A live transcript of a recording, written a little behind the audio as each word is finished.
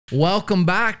Welcome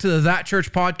back to the That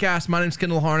Church podcast. My name's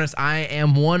Kendall Harness. I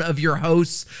am one of your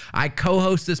hosts. I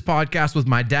co-host this podcast with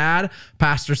my dad,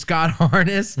 Pastor Scott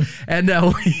Harness, and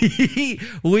we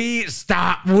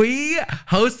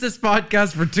host this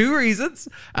podcast for two reasons.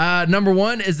 Number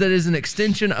one is that it is an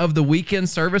extension of the weekend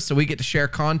service, so we get to share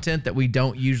content that we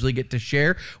don't usually get to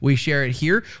share. We share it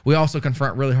here. We also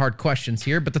confront really hard questions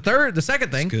here. But the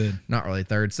second thing,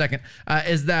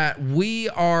 is that we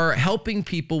are helping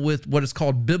people with what is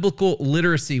called biblical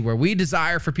literacy, where we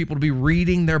desire for people to be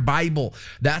reading their Bible.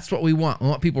 That's what we want. We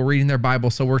want people reading their Bible.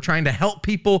 So we're trying to help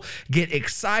people get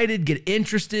excited, get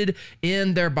interested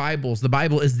in their Bibles. The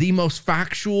Bible is the most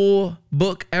factual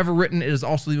book ever written. It is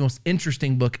also the most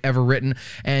interesting book ever written,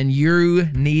 and you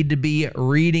need to be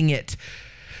reading it.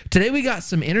 Today we got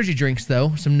some energy drinks,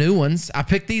 though, some new ones. I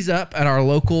picked these up at our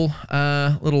local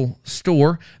little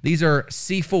store. These are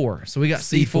C4. So we got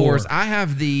C4s. I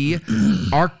have the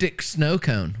Arctic Snow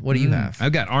Cone. What do you have?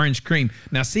 I've got orange cream.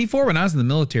 Now, C4, when I was in the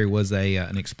military, was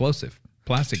an explosive,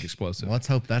 plastic explosive. Let's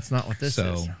hope that's not what this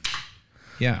is.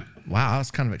 Yeah. Wow,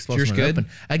 that's kind of explosive. Yours good? Open.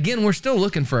 Again, we're still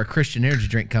looking for a Christian energy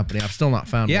drink company. I've still not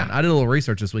found one. I did a little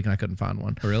research this week and I couldn't find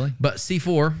one. Oh, really? But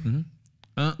C4.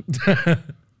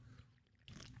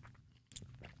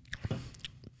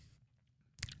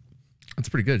 That's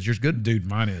pretty good. Is yours good? Dude,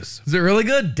 mine is. Is it really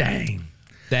good? Dang.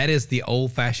 That is the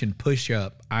old-fashioned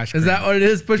push-up ice cream. Is that what it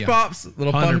is? Push pops?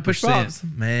 Little puffy push 100%. pops?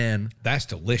 Man. That's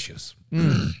delicious.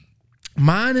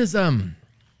 Mine is,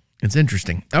 it's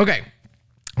interesting. Okay.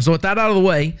 So with that out of the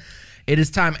way, it is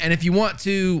time. And if you want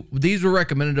to, these were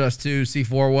recommended to us too,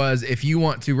 C4 was. If you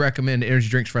want to recommend energy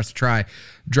drinks for us to try,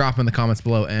 drop in the comments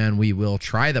below and we will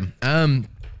try them.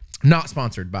 Not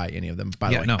sponsored by any of them,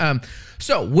 by the way. No.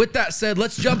 So with that said,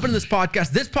 let's jump into this podcast.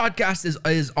 This podcast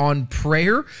is on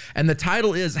prayer, and the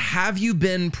title is, Have You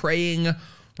Been Praying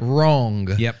Wrong?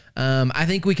 Yep. I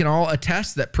think we can all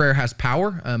attest that prayer has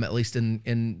power, at least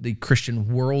in the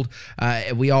Christian world.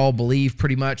 We all believe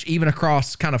pretty much, even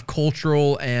across kind of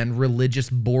cultural and religious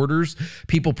borders,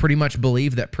 people pretty much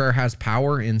believe that prayer has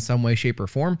power in some way, shape, or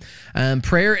form.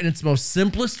 Prayer in its most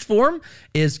simplest form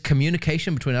is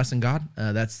communication between us and God.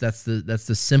 That's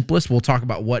the simplest. We'll talk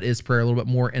about what is prayer a little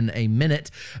bit more in a minute.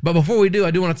 But before we do,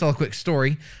 I do want to tell a quick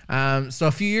story. So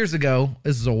a few years ago,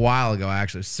 this is a while ago,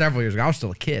 actually, several years ago, I was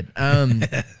still a kid.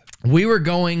 We were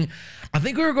going, I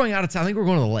think we were going out of town. I think we were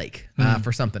going to the lake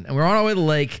for something. And we're on our way to the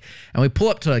lake, and we pull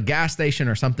up to a gas station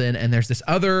or something, and there's this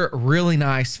other really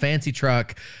nice fancy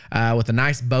truck with a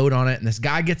nice boat on it. And this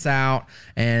guy gets out,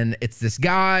 and it's this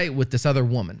guy with this other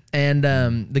woman. And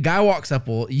the guy walks up.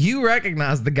 Well, you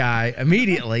recognize the guy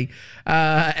immediately.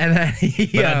 And then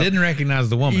I didn't recognize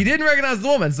the woman. You didn't recognize the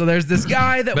woman. So there's this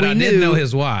guy that we knew. But I did know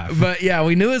his wife. But yeah,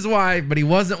 we knew his wife, but he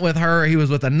wasn't with her. He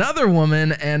was with another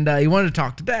woman, and he wanted to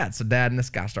talk to Dad. So Dad and this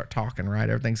guy start talking, right?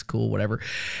 Everything's cool, whatever.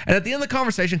 And at the end of the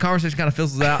conversation kind of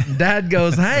fizzles out. And Dad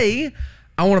goes, "Hey,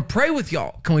 I want to pray with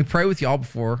y'all. Can we pray with y'all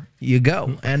before you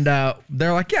go?" And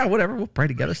they're like, "Yeah, whatever. We'll pray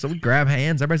together." So we grab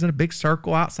hands. Everybody's in a big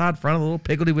circle outside front of the little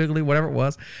piggly wiggly, whatever it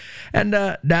was. And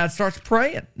Dad starts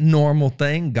praying. Normal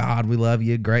thing. God, we love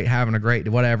you. Great, having a great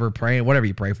whatever, praying, whatever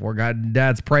you pray for. God,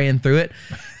 Dad's praying through it.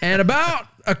 And about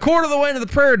a quarter of the way into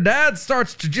the prayer, Dad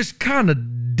starts to just kind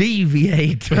of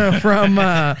deviate from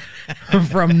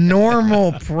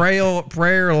normal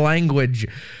prayer language.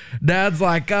 Dad's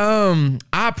like,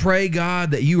 I pray,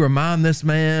 God, that you remind this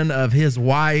man of his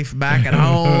wife back at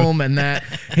home and that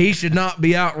he should not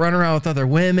be out running around with other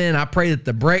women. I pray that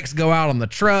the brakes go out on the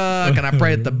truck, and I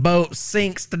pray that the boat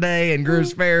sinks today in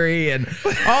Greers Ferry, and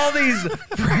all these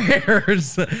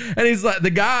prayers. And he's like, the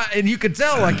guy, and you could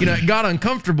tell, like, it got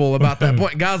uncomfortable about that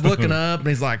point. Guy's looking up, and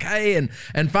he's like, hey,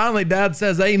 and finally Dad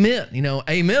says, amen.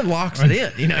 Amen locks it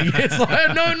in. It's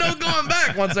like, no going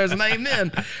back once there's an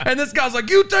amen. And this guy's like,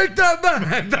 you take that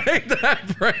back. Take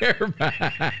that prayer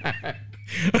back.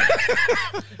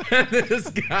 And this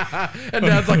guy, and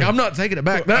Dad's like, I'm not taking it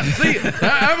back. See,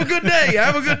 have a good day.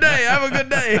 Have a good day. Have a good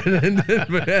day. And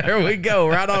then, there we go,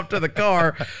 right off to the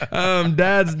car.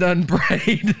 Dad's done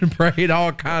prayed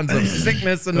all kinds of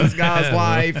sickness in this guy's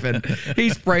life, and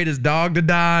he's prayed his dog to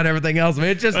die and everything else. I mean,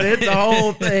 it's a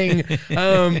whole thing.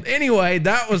 Anyway,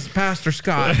 that was Pastor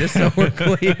Scott, just so we're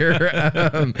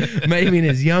clear. Maybe in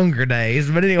his younger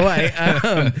days, but anyway.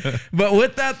 But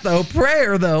with that though,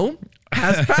 prayer though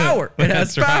has power. It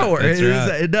has power.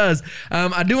 It does.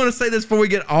 I do want to say this before we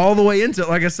get all the way into it.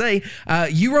 Like I say,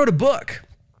 you wrote a book.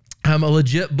 A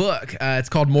legit book. It's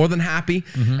called More Than Happy.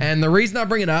 And the reason I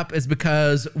bring it up is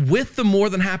because with the More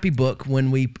Than Happy book,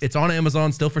 it's on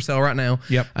Amazon, still for sale right now.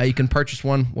 Yep. You can purchase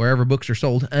one wherever books are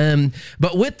sold.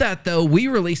 But with that, though, we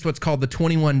released what's called the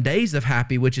 21 Days of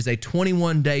Happy, which is a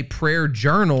 21-day prayer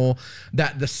journal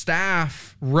that the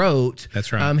staff wrote.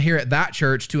 That's right. Here at that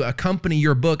church to accompany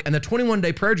your book. And the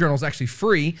 21-day prayer journal is actually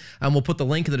free. We'll put the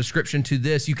link in the description to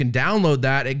this. You can download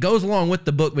that. It goes along with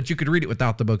the book, but you could read it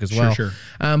without the book as well. Sure.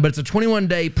 But it's a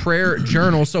 21-day prayer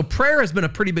journal. So prayer has been a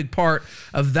pretty big part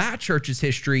of that church's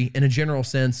history in a general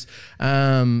sense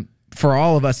for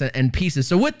all of us and pieces.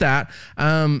 So with that,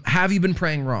 have you been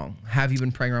praying wrong? Have you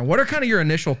been praying wrong? What are kind of your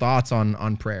initial thoughts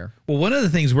on prayer? Well, one of the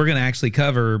things we're going to actually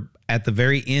cover at the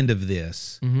very end of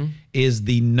this is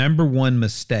the number one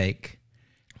mistake.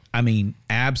 I mean,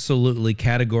 absolutely,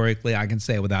 categorically, I can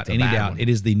say it without any doubt. It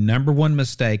is the number one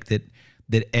mistake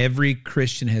that every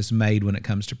Christian has made when it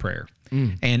comes to prayer.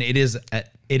 And it is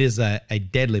a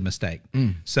deadly mistake.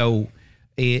 So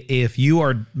if you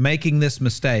are making this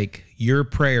mistake, your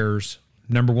prayers,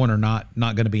 number one, are not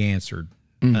going to be answered.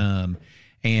 And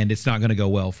it's not going to go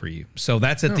well for you. So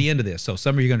that's at the end of this. So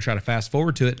some of you are going to try to fast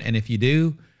forward to it. And if you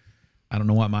do, I don't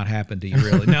know what might happen to you,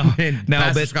 really. No,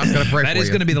 Pastor Scott's gonna pray that for is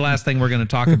you. going to be the last thing we're going to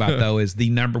talk about, though, is the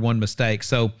number one mistake.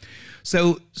 So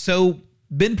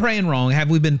been praying wrong. Have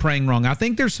we been praying wrong? I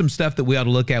think there's some stuff that we ought to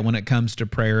look at when it comes to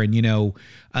prayer and,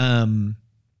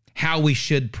 how we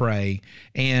should pray.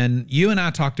 And you and I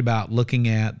talked about looking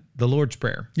at the Lord's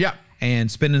Prayer. Yeah.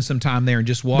 And spending some time there and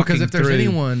just walking through. Because if there's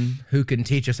anyone who can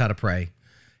teach us how to pray,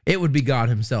 it would be God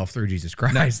himself through Jesus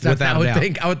Christ. Without a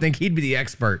doubt. I would think he'd be the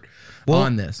expert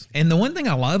on this. And the one thing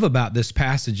I love about this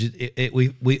passage,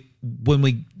 when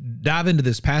we dive into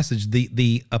this passage,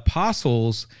 the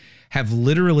apostles have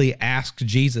literally asked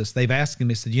Jesus. They've asked him.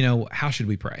 They said, how should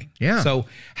we pray? Yeah. So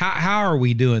how are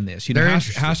we doing this?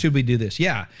 How should we do this?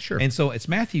 Yeah. Sure. And so it's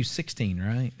Matthew 16,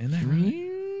 right? Isn't that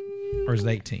right? Or is it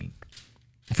 18?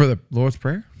 For the Lord's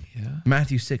Prayer? Yeah.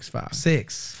 Matthew 6:5.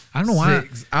 6. I don't know why.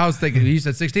 6. I was thinking you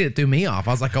said 16. It threw me off.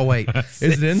 I was like, oh wait,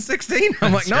 is it in 16?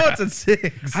 I'm like, no, it's in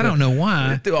 6. I don't know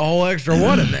why. It threw a whole extra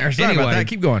one in there. Sorry about that.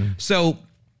 Keep going. So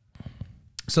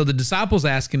the disciples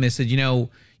asked him. They said,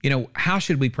 how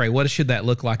should we pray? What should that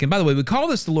look like? And by the way, we call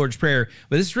this the Lord's Prayer,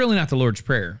 but this is really not the Lord's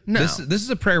Prayer. No. This is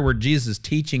a prayer where Jesus is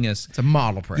teaching us. It's a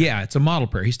model prayer. Yeah, it's a model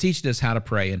prayer. He's teaching us how to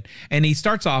pray. And he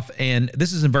starts off, and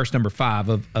this is in verse number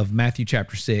 5 of Matthew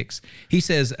chapter 6. He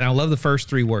says, and I love the first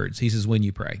 3 words. He says, when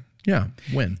you pray. Yeah.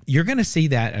 When? You're going to see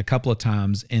that a couple of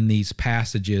times in these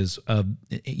passages of,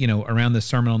 around the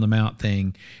Sermon on the Mount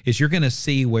thing, is you're going to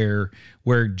see where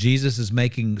Jesus is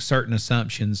making certain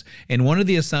assumptions. And one of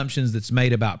the assumptions that's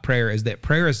made about prayer is that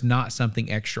prayer is not something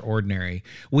extraordinary.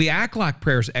 We act like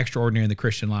prayer is extraordinary in the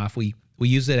Christian life. We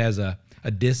use it as a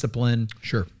discipline.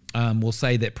 Sure. We'll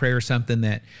say that prayer is something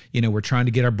that, we're trying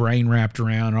to get our brain wrapped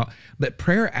around. But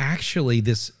prayer actually,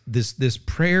 this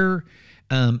prayer,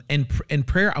 and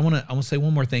prayer, I want to say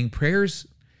one more thing.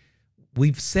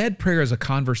 We've said prayer is a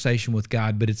conversation with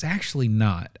God, but it's actually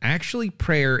not. Actually,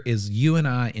 prayer is you and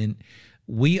I, and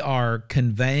we are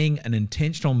conveying an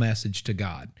intentional message to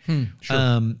God.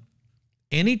 Sure.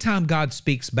 Anytime God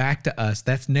speaks back to us,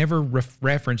 that's never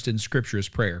referenced in Scripture as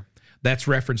prayer. That's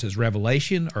referenced as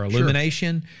revelation or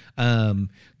illumination. Sure.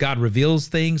 God reveals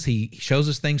things. He shows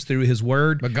us things through his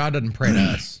word. But God doesn't pray to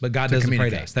us. But God doesn't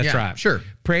pray to us. That's right. Sure.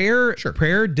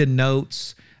 Prayer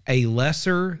denotes a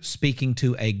lesser speaking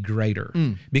to a greater,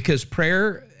 because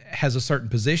prayer has a certain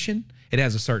position. It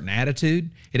has a certain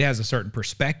attitude. It has a certain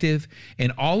perspective.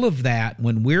 And all of that,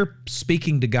 when we're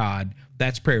speaking to God,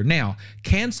 that's prayer. Now,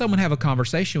 can someone have a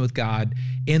conversation with God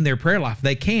in their prayer life?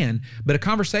 They can, but a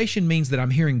conversation means that I'm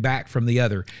hearing back from the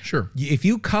other. Sure. If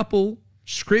you couple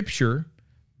Scripture,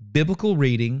 biblical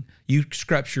reading, you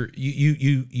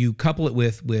couple it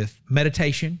with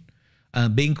meditation,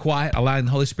 being quiet, allowing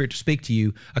the Holy Spirit to speak to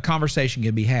you, a conversation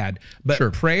can be had. But sure.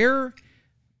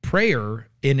 prayer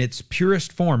in its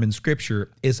purest form in Scripture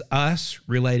is us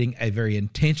relating a very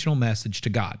intentional message to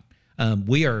God.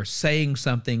 We are saying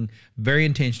something very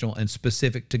intentional and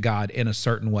specific to God in a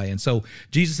certain way. And so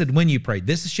Jesus said, when you pray,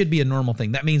 this should be a normal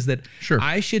thing. That means that sure.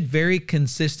 I should very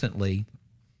consistently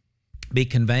be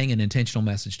conveying an intentional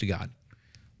message to God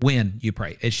when you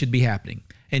pray. It should be happening.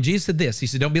 And Jesus said this. He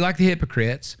said, don't be like the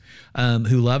hypocrites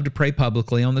who love to pray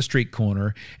publicly on the street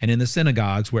corner and in the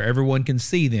synagogues where everyone can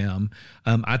see them.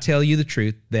 I tell you the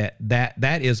truth,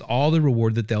 that is all the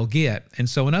reward that they'll get. And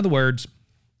so in other words,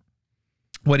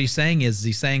 what he's saying is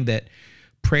that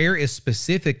prayer is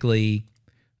specifically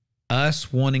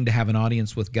us wanting to have an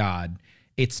audience with God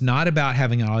it's not about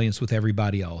having an audience with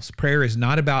everybody else. Prayer is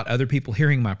not about other people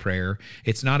hearing my prayer.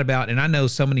 It's not about, and I know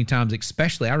so many times,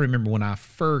 especially I remember when I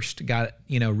first got,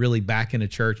 really back into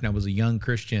church and I was a young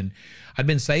Christian. I'd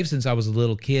been saved since I was a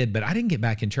little kid, but I didn't get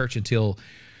back in church until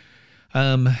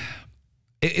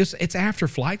it's after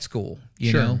flight school,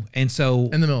 you know? And so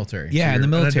in the military. Yeah, so in the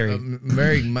military.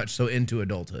 Very much so into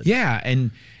adulthood. Yeah.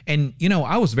 And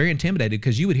I was very intimidated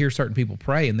because you would hear certain people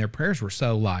pray and their prayers were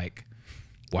so like,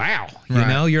 wow,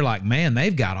 you're like, man,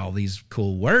 they've got all these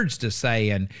cool words to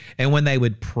say. And when they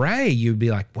would pray, you'd be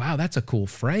like, wow, that's a cool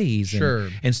phrase.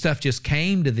 And stuff just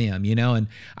came to them, and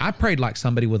I prayed like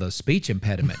somebody with a speech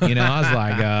impediment, I was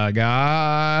like,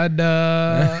 God,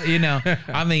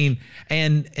 I mean,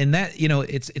 and that,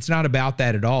 it's not about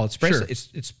that at all.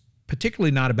 It's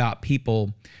particularly not about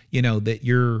people, that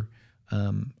you're,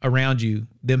 around you,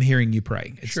 them hearing you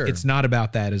pray. It's not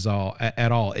about that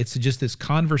at all. It's just this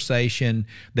conversation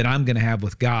that I'm going to have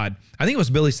with God. I think it was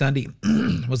Billy Sunday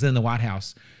was in the White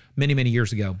House many, many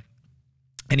years ago.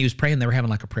 And he was praying. They were having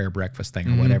like a prayer breakfast thing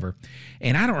or whatever.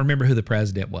 And I don't remember who the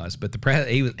president was, but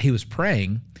he was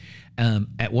praying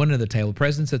at one end of the table, the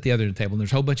president's at the other end of the table, and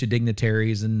there's a whole bunch of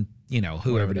dignitaries and,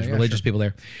 whoever it is, religious people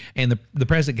there. And the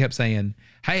president kept saying,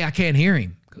 hey, I can't hear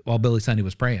him, while Billy Sunday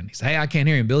was praying. He said, hey, I can't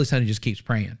hear him. Billy Sunday just keeps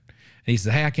praying. And he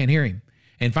says, hey, I can't hear him.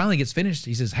 And finally gets finished.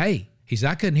 He says, hey,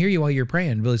 I couldn't hear you while you were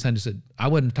praying. And Billy Sunday said, I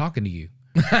wasn't talking to you.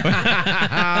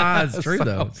 It's true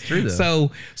though. It's true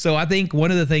though. So I think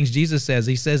one of the things Jesus says,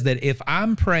 he says that if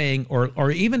I'm praying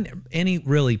or even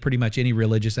pretty much any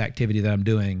religious activity that I'm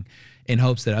doing in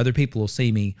hopes that other people will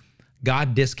see me,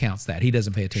 God discounts that. He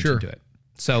doesn't pay attention to it.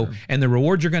 So, and the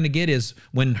reward you're going to get is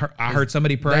when I heard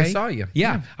somebody pray. They saw you.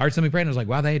 Yeah. I heard somebody pray and I was like,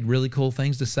 wow, they had really cool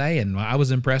things to say. And I was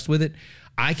impressed with it.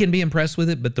 I can be impressed with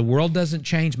it, but the world doesn't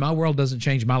change. My world doesn't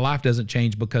change. My life doesn't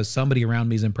change because somebody around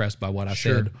me is impressed by what I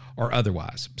said or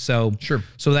otherwise. So,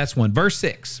 so that's one. Verse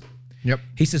 6. Yep.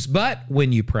 He says, but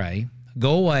when you pray,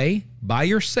 go away by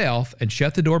yourself and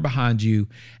shut the door behind you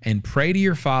and pray to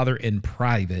your Father in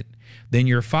private. Then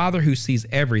your Father who sees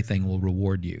everything will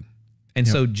reward you. And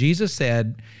so Jesus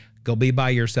said, go be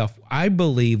by yourself. I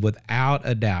believe without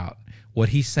a doubt what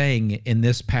he's saying in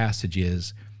this passage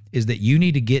is that you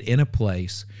need to get in a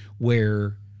place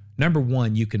where, number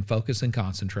one, you can focus and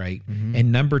concentrate,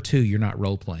 and number two, you're not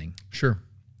role-playing. Sure.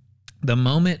 The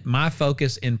moment my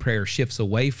focus in prayer shifts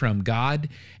away from God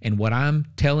and what I'm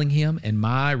telling him and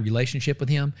my relationship with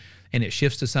him, and it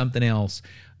shifts to something else,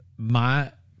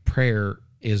 my prayer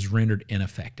is rendered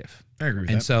ineffective. I agree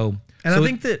with and that. So, and I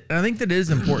think that it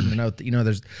is important to note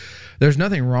that there's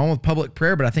nothing wrong with public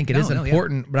prayer, but I think it is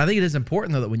important. Yeah. But I think it is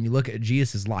important though that when you look at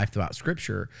Jesus' life throughout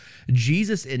Scripture,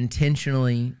 Jesus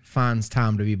intentionally finds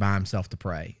time to be by himself to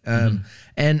pray. And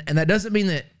that doesn't mean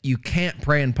that you can't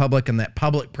pray in public and that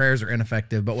public prayers are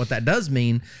ineffective. But what that does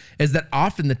mean is that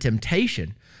often the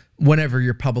temptation, whenever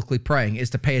you're publicly praying,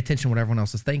 is to pay attention to what everyone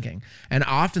else is thinking. And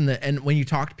often, when you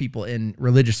talk to people in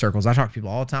religious circles, I talk to people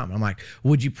all the time. I'm like,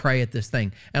 would you pray at this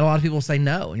thing? And a lot of people say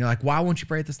no. And you're like, why won't you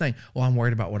pray at this thing? Well, I'm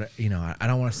worried about what, I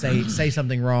don't want to say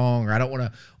something wrong, or I don't want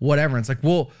to whatever. And it's like,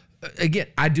 well, again,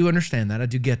 I do understand that. I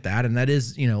do get that. And that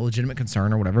is, a legitimate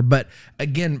concern or whatever. But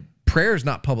again, prayer is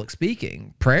not public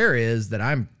speaking. Prayer is that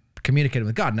I'm communicating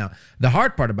with God. Now, the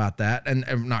hard part about that, and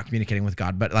not communicating with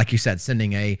God, but like you said,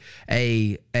 sending a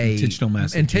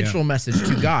intentional message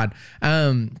to God.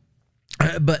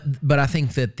 But I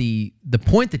think that the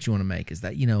point that you want to make is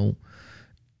that,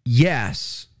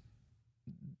 yes,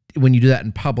 when you do that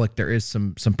in public, there is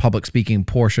some public speaking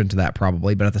portion to that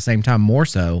probably, but at the same time, more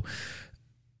so,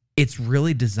 it's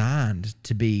really designed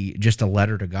to be just a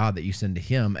letter to God that you send to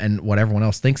him, and what everyone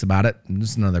else thinks about it,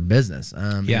 it's none of their business.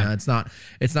 It's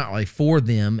not really for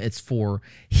them, it's for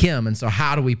him. And so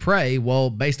how do we pray? Well,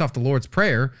 based off the Lord's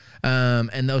Prayer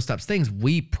and those types of things,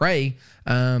 we pray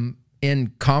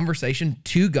in conversation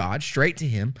to God, straight to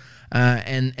him,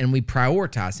 and we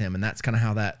prioritize him, and that's kind of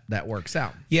how that works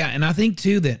out. Yeah, and I think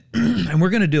too that, and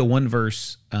we're going to do a one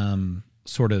verse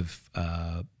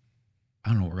I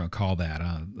don't know what we're going to call that,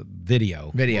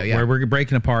 video, yeah. Where we're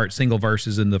breaking apart single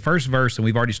verses. And the first verse, and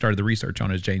we've already started the research on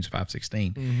it, is James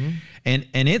 5:16. And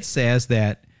it says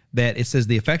that it says,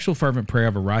 the effectual fervent prayer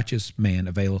of a righteous man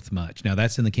availeth much. Now,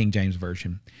 that's in the King James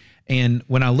Version. And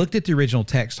when I looked at the original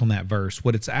text on that verse,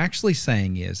 what it's actually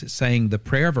saying is, it's saying the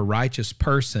prayer of a righteous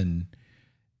person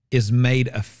is made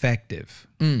effective.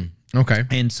 Okay.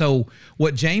 And so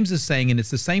what James is saying, and it's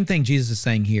the same thing Jesus is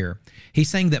saying here, he's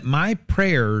saying that my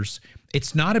prayers,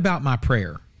 it's not about my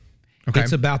prayer. Okay.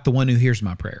 It's about the one who hears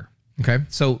my prayer. Okay.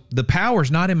 So the power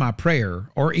is not in my prayer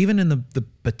or even in the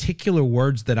particular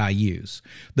words that I use.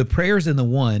 The prayer is in the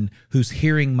one who's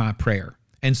hearing my prayer.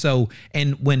 And so,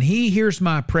 and when he hears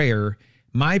my prayer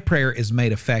is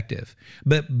made effective.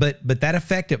 But that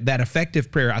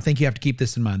effective prayer, I think you have to keep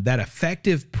this in mind. That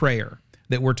effective prayer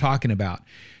that we're talking about,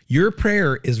 your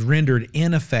prayer is rendered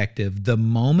ineffective the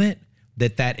moment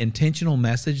that intentional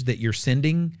message that you're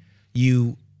sending,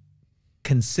 you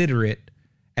consider it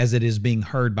as it is being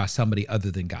heard by somebody other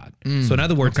than God. So in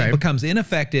other words, it becomes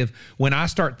ineffective when I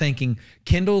start thinking,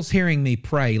 Kendall's hearing me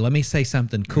pray. Let me say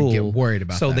something cool. Get worried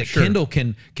about so that Kendall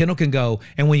can go,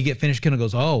 and when you get finished, Kendall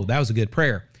goes, oh, that was a good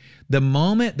prayer. The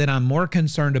moment that I'm more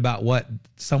concerned about what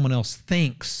someone else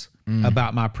thinks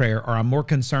about my prayer, or I'm more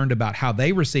concerned about how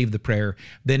they receive the prayer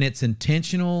than its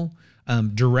intentional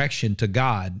direction to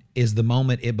God, is the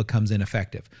moment it becomes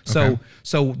ineffective. So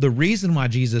the reason why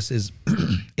Jesus is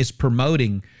is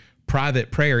promoting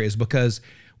private prayer is because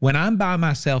when I'm by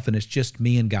myself and it's just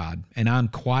me and God, and I'm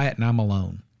quiet and I'm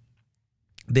alone,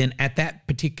 then at that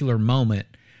particular moment,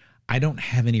 I don't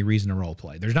have any reason to role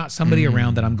play. There's not somebody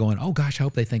around that I'm going, oh gosh, I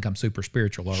hope they think I'm super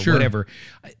spiritual or whatever.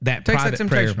 That takes private that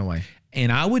prayer temptation away.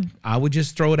 And I would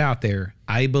just throw it out there.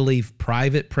 I believe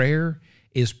private prayer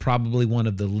is probably one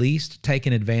of the least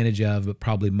taken advantage of, but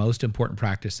probably most important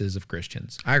practices of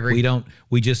Christians. I agree.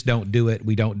 We just don't do it.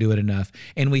 We don't do it enough.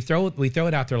 And we throw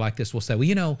it out there like this. We'll say,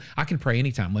 well, I can pray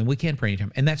anytime. When we can pray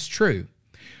anytime. And that's true.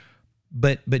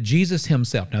 But Jesus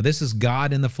himself, now this is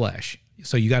God in the flesh.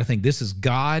 So you got to think, this is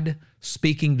God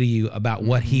speaking to you about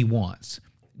what he wants.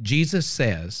 Jesus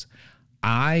says,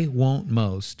 I want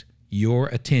most your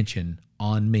attention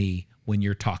on me when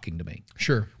you're talking to me.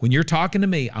 Sure. When you're talking to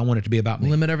me, I want it to be about me.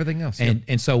 Limit everything else.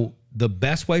 And so the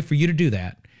best way for you to do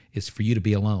that is for you to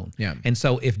be alone. Yeah. And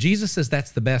so if Jesus says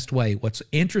that's the best way, what's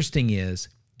interesting is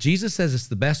Jesus says it's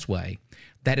the best way.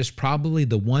 That is probably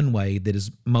the one way that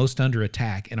is most under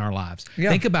attack in our lives. Yeah.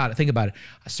 Think about it.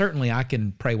 Certainly I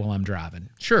can pray while I'm driving.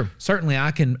 Sure. Certainly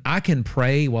I can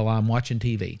pray while I'm watching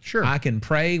TV. Sure. I can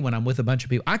pray when I'm with a bunch of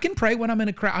people. I can pray when I'm in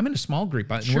a crowd. I'm in a small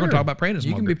group. And we're going to talk about praying in a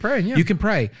small group. You can be praying, yeah. You can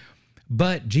pray.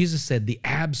 But Jesus said the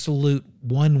absolute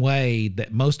one way,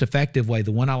 that most effective way,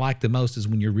 the one I like the most, is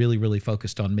when you're really, really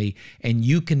focused on me. And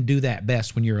you can do that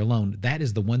best when you're alone. That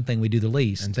is the one thing we do the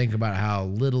least. And think about how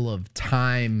little of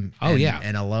time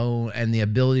and alone, and the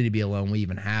ability to be alone we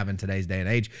even have in today's day and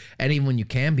age. And even when you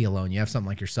can be alone, you have something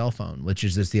like your cell phone, which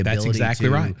is just the ability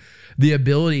the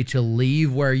ability to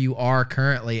leave where you are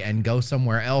currently and go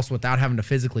somewhere else without having to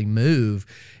physically move.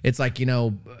 It's like,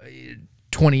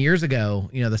 20 years ago,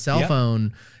 the cell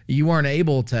phone, you weren't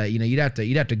able to, you'd have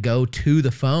to go to the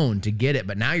phone to get it,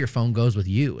 but now your phone goes with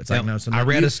you. It's like, I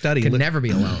read a study. Could never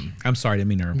be alone. I'm sorry, I didn't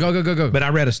mean to. Go. But I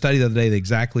read a study the other day that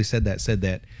exactly said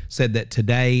that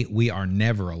today we are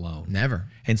never alone. Never.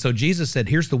 And so Jesus said,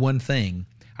 here's the one thing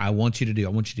I want you to do. I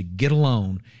want you to get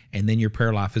alone, and then your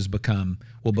prayer life will become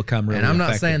really And I'm not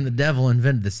effective. saying the devil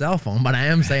invented the cell phone, but I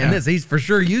am saying this. He's for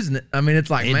sure using it. I mean,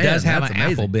 it's like, it does have an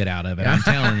Apple bit out of it. I'm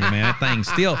telling you, man,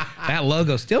 that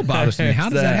logo still bothers me. How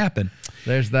does that happen?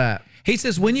 There's that. He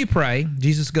says, when you pray,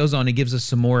 Jesus goes on, he gives us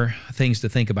some more things to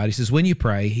think about. He says, when you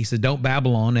pray, he says, don't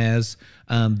babble on as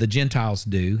the Gentiles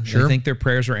do. Sure. They think their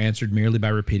prayers are answered merely by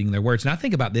repeating their words. And I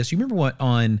think about this. You remember what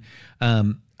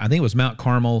I think it was Mount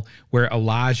Carmel, where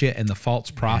Elijah and the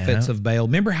false prophets of Baal,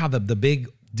 remember how the big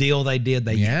deal they did?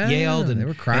 They yelled and they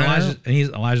were crying. And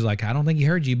Elijah's like, I don't think he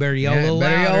heard you. You better yell a little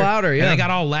louder. Yell louder. Yeah. And they got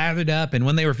all lathered up. And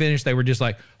when they were finished, they were just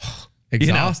like,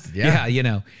 exhausted.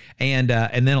 And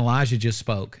then Elijah just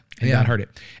spoke, and God heard it.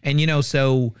 And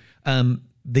so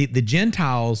the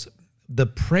Gentiles, the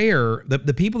prayer,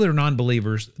 the people that are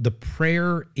non-believers, the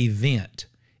prayer event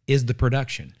is the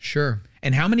production. Sure.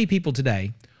 And how many people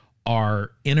today are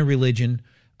in a religion,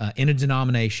 in a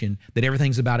denomination, that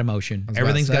everything's about emotion?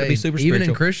 Everything's got to be super spiritual. Even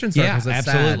in Christian circles, it's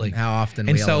absolutely. Sad how often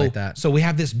and we elevate that. So we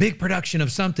have this big production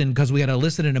of something because we got to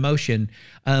elicit an emotion,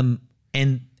 and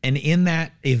in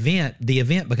that event, the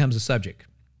event becomes a subject.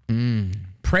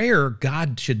 Prayer,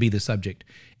 God should be the subject.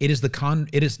 It is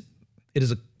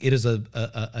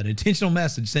an intentional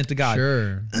message sent to God.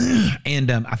 Sure. And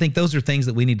I think those are things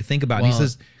that we need to think about. Well, he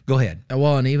says, go ahead.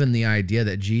 Well, and even the idea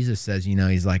that Jesus says,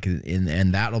 he's like,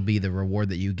 and that'll be the reward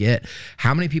that you get.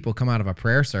 How many people come out of a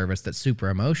prayer service that's super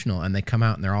emotional, and they come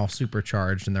out and they're all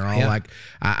supercharged, and they're all like,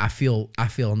 I feel,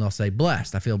 and they'll say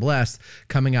blessed. I feel blessed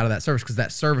coming out of that service because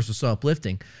that service was so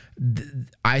uplifting.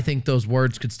 I think those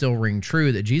words could still ring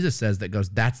true that Jesus says, that goes,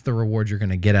 that's the reward you're going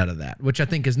to get out of that, which I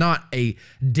think is not a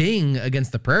ding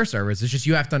against the prayer service. It's just,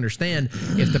 you have to understand,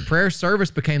 if the prayer service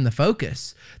became the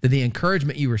focus, then the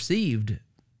encouragement you received,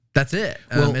 that's it.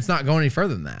 It's not going any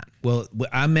further than that. Well,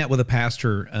 I met with a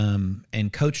pastor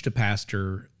and coached a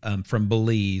pastor from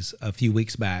Belize a few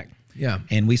weeks back. Yeah.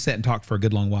 And we sat and talked for a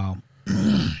good long while.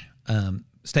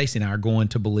 Stacy and I are going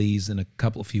to Belize in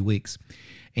a few weeks,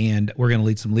 and we're going to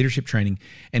lead some leadership training.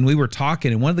 And we were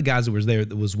talking, and one of the guys that was there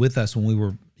that was with us when we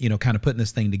were, kind of putting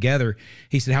this thing together,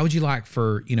 he said, how would you like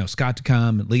for, Scott to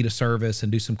come and lead a service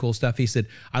and do some cool stuff? He said,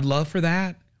 I'd love for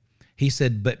that. He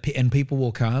said, and people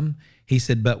will come. He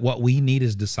said, but what we need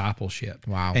is discipleship.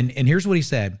 Wow. And here's what he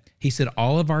said. He said,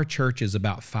 all of our churches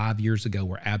about 5 years ago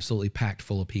were absolutely packed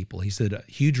full of people. He said, a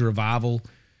huge revival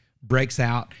breaks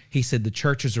out. He said, the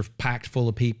churches are packed full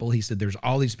of people. He said, there's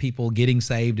all these people getting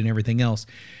saved and everything else.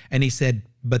 And he said,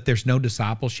 but there's no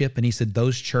discipleship. And he said,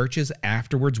 those churches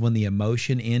afterwards, when the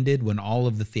emotion ended, when all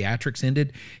of the theatrics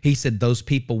ended, he said, those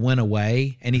people went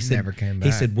away. And he said, never came back.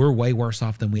 He said, we're way worse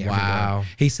off than we ever were.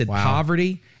 He said,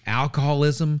 poverty,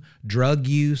 alcoholism, drug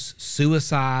use,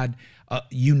 suicide,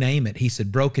 you name it. He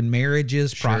said, broken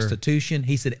marriages, prostitution.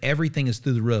 He said, everything is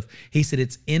through the roof. He said,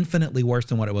 it's infinitely worse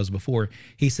than what it was before.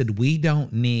 He said, we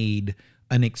don't need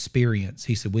an experience.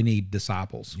 He said, we need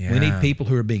disciples. We need people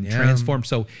who are being transformed.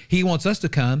 So he wants us to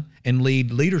come and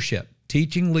lead leadership,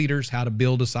 teaching leaders how to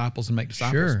build disciples and make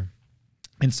disciples.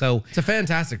 And so it's a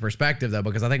fantastic perspective, though,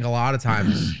 because I think a lot of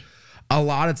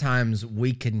times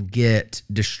we can get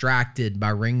distracted by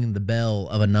ringing the bell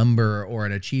of a number or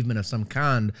an achievement of some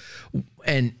kind.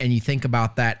 And you think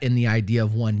about that in the idea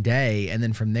of one day, and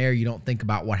then from there you don't think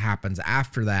about what happens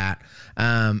after that.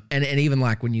 And even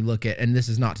like when you look at, and this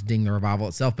is not to ding the revival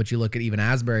itself, but you look at even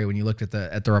Asbury, when you looked at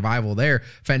the revival there,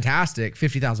 fantastic,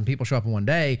 50,000 people show up in one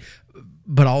day,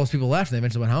 but all those people left and they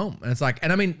eventually went home. And it's like,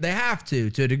 and I mean, they have to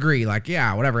a degree, like,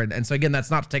 yeah, whatever. And so again, that's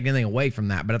not to take anything away from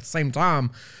that, but at the same time,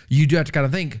 you do have to kind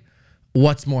of think,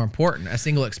 what's more important, a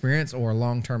single experience or a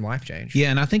long-term life change? Yeah,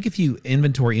 and I think if you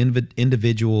inventory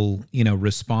individual,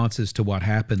 responses to what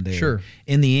happened there,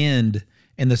 in the end,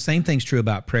 and the same thing's true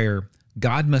about prayer,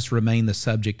 God must remain the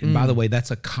subject. And by the way,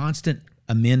 that's a constant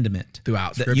amendment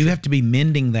throughout Scripture. You have to be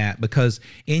mending that, because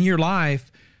in your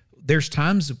life, there's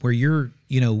times where you're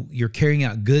carrying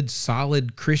out good,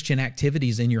 solid Christian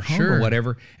activities in your home or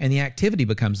whatever, and the activity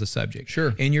becomes the subject.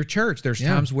 In your church, there's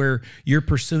times where you're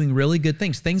pursuing really good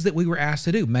things that we were asked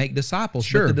to do, make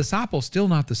disciples, but the disciple's still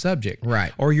not the subject.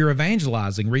 Or you're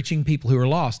evangelizing, reaching people who are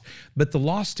lost, but the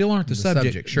lost still aren't the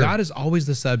subject. God is always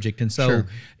the subject. And so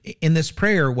in this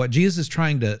prayer, what Jesus is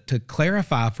trying to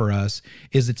clarify for us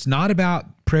is it's not about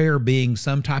prayer being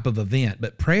some type of event,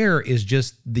 but prayer is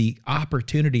just the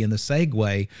opportunity and the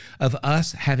segue of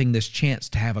us having this chance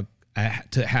to have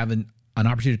an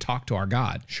opportunity to talk to our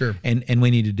God. And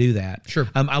we need to do that.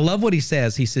 I love what he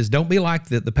says. He says, don't be like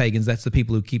the pagans. That's the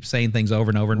people who keep saying things over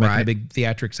and over and making a big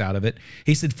theatrics out of it.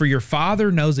 He said, for your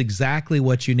Father knows exactly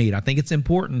what you need. I think it's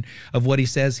important of what he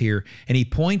says here. And he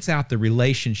points out the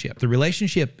relationship. The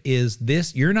relationship is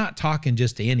this: you're not talking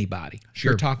just to anybody.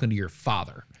 You're talking to your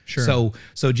Father. So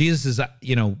Jesus is,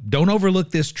 don't overlook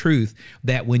this truth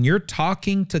that when you're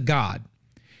talking to God,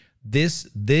 these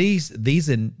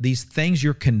things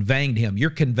you're conveying to him, you're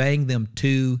conveying them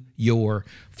to your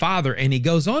Father. And he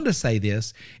goes on to say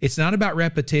this: it's not about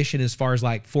repetition as far as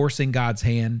like forcing God's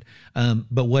hand,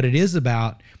 but what it is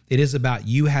about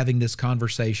you having this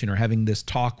conversation or having this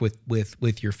talk with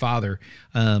your Father,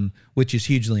 which is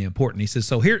hugely important. He says,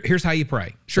 so here's how you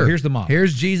pray. So here's the model.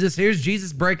 Here's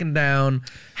Jesus breaking down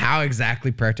how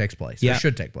exactly prayer takes place. It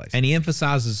should take place. And he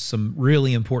emphasizes some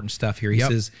really important stuff here.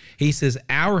 He says,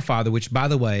 our Father, which, by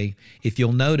the way, if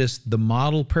you'll notice, the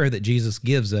model prayer that Jesus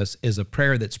gives us is a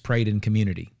prayer that's prayed in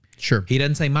community. He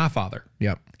doesn't say my Father.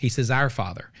 He says our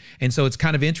Father. And so it's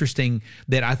kind of interesting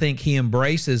that I think he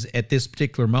embraces at this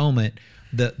particular moment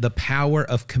the power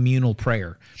of communal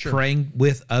prayer, praying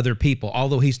with other people.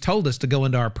 Although he's told us to go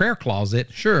into our prayer closet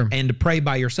and to pray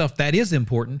by yourself. That is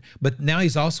important. But now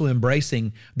he's also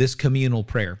embracing this communal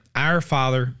prayer. Our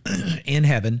Father in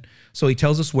heaven. So he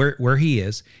tells us where he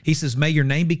is. He says, may your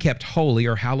name be kept holy,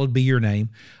 or hallowed be your name.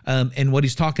 And what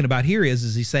he's talking about here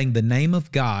is he's saying the name of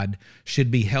God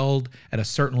should be held at a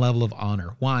certain level of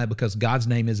honor. Why? Because God's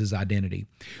name is his identity.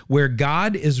 Where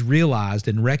God is realized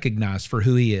and recognized for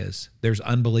who he is, there's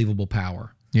unbelievable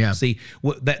power. See,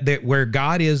 where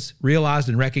God is realized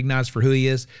and recognized for who he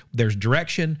is, there's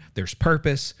direction, there's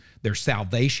purpose, there's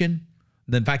salvation.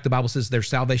 In fact, the Bible says there's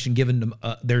salvation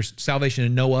there's salvation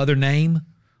in no other name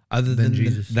other than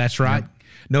Jesus. That's right.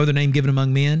 No other name given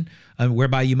among men,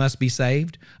 whereby you must be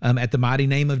saved. At the mighty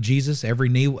name of Jesus, every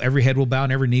head will bow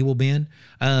and every knee will bend.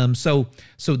 So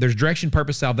there's direction,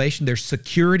 purpose, salvation. There's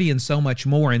security and so much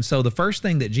more. And so the first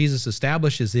thing that Jesus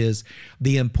establishes is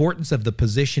the importance of the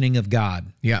positioning of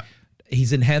God.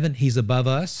 He's in heaven. He's above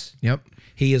us.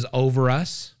 He is over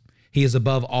us. He is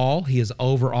above all. He is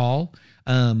over all.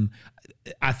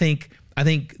 I think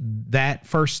that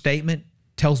first statement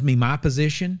tells me my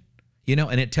position, you know,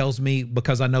 and it tells me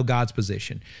because I know God's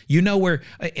position. You know where,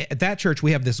 at that church,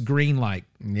 we have this green light.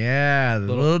 Yeah, the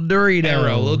little Dorito.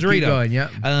 Arrow, little Dorito. Keep going,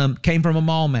 yep. Came from a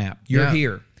mall map. You're Yeah.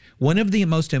 here. One of the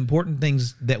most important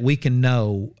things that we can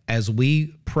know as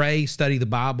we pray, study the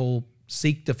Bible,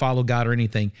 seek to follow God or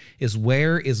anything is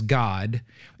where is God?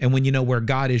 And when you know where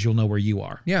God is, you'll know where you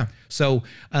are. Yeah. So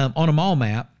on a mall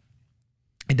map,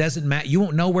 it doesn't matter. You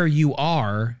won't know where you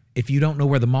are if you don't know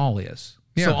where the mall is.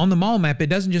 Yeah. So on the mall map, it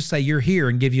doesn't just say you're here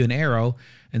and give you an arrow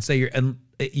and say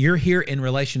you're here in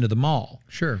relation to the mall.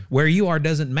 Sure. Where you are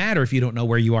doesn't matter if you don't know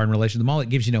where you are in relation to the mall. It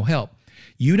gives you no help.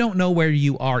 You don't know where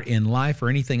you are in life or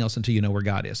anything else until you know where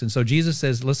God is. And so Jesus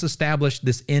says, let's establish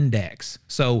this index.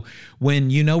 So when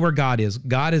you know where God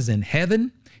is in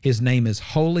heaven. His name is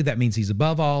holy. That means he's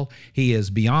above all. He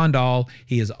is beyond all.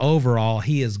 He is over all.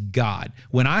 He is God.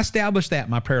 When I establish that,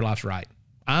 my prayer life's right.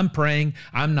 I'm praying.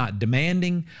 I'm not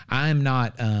demanding. I'm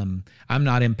not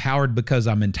empowered because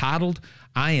I'm entitled.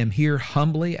 I am here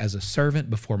humbly as a servant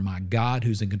before my God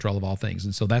who's in control of all things.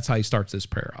 And so that's how he starts this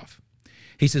prayer off.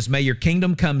 He says, may your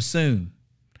kingdom come soon.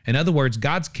 In other words,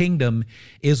 God's kingdom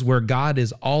is where God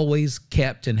is always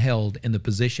kept and held in the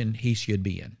position he should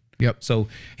be in. Yep. So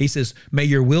he says, may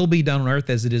your will be done on earth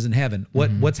as it is in heaven.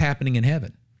 What's happening in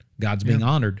heaven? God's being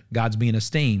honored. God's being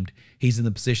esteemed. He's in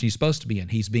the position he's supposed to be in.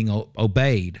 He's being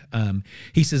obeyed.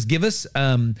 He says, give us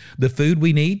the food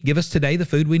we need. Give us today the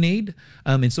food we need.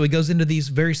 And so he goes into these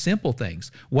very simple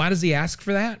things. Why does he ask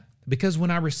for that? Because when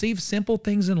I receive simple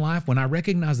things in life, when I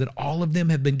recognize that all of them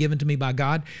have been given to me by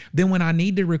God, then when I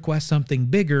need to request something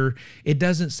bigger, it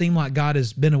doesn't seem like God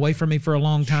has been away from me for a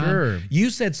long time. Sure. You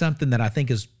said something that I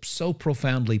think is so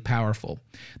profoundly powerful,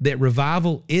 that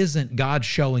revival isn't God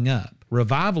showing up.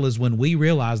 Revival is when we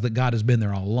realize that God has been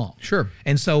there all along. Sure.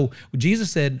 And so Jesus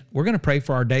said, we're going to pray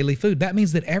for our daily food. That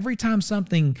means that every time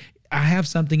I have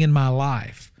something in my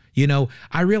life, you know,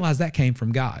 I realize that came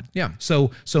from God. Yeah. So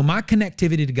my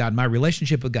connectivity to God, my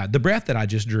relationship with God, the breath that I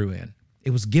just drew in,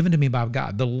 it was given to me by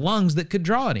God. The lungs that could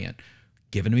draw it in,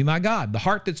 given to me by God. The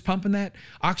heart that's pumping that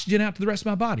oxygen out to the rest of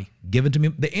my body, given to me.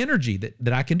 The energy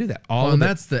that I can do that. All and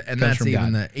of that's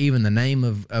even the name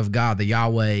of God, the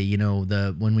Yahweh. You know,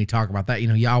 when we talk about that, you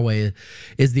know, Yahweh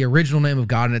is the original name of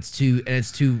God, and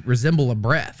it's to resemble a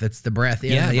breath. It's the breath in,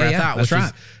 the breath out. That's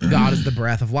right. God is the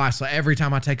breath of life. So every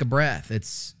time I take a breath,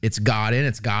 it's God in,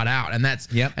 it's God out, and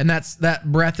that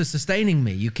breath is sustaining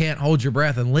me. You can't hold your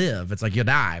breath and live. It's like you'll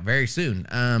die very soon,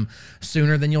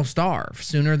 sooner than you'll starve,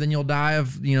 sooner than you'll die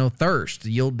of, you know, thirst.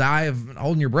 You'll die of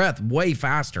holding your breath way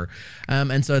faster.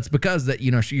 And so it's because that,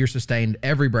 you know, you're sustained.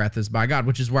 Every breath is by God,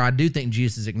 which is where I do think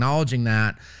Jesus is acknowledging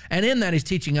that. And in that, he's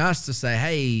teaching us to say,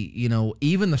 hey, you know,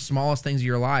 even the smallest things of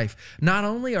your life, not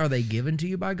only are they given to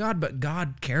you by God, but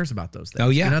God cares about those things. Oh,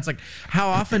 yeah. You know, it's like, how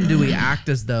often do we act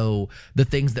as though the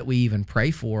things that we even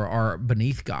pray for are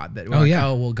beneath God? That we're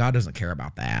oh, well, God doesn't care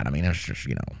about that. I mean, it's just,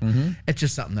 you know, it's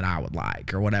just something that I would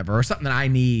like or whatever, or something that I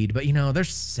need. But, you know,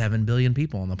 there's 7 billion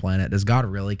people on the planet. Does God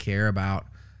really care about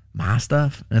my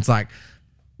stuff? And it's like,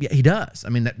 yeah, he does. I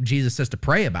mean, that Jesus says to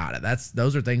pray about it.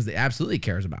 Those are things that absolutely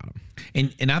cares about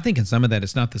him. And I think in some of that,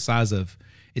 it's not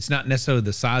necessarily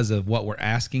the size of what we're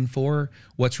asking for.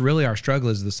 What's really our struggle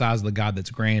is the size of the God that's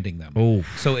granting them. Oh.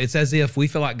 So it's as if we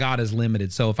feel like God is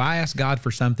limited. So if I ask God for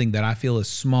something that I feel is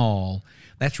small,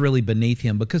 that's really beneath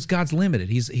him because God's limited.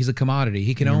 He's a commodity.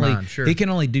 He can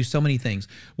only do so many things.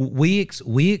 We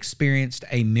experienced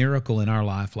a miracle in our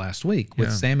life last week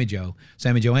with Sammy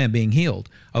Joanne being healed.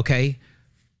 Okay.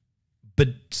 But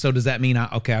so does that mean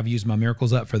I've used my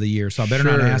miracles up for the year, so I better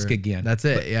not ask again. That's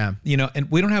it. Yeah. You know,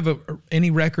 and we don't have any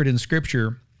record in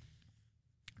Scripture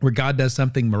where God does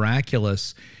something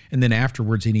miraculous and then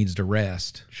afterwards he needs to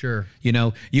rest. Sure. You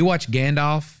know, you watch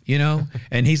Gandalf, you know,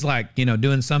 and he's like, you know,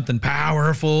 doing something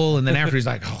powerful, and then after he's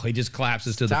like, he just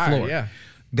collapses to the floor. Yeah.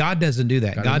 God doesn't do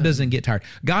that. God doesn't get tired.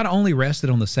 God only rested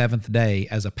on the 7th day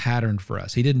as a pattern for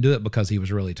us. He didn't do it because he was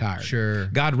really tired. Sure.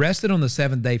 God rested on the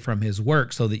 7th day from his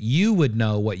work so that you would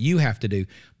know what you have to do.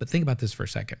 But think about this for a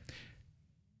second.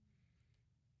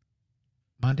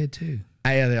 Mine did too.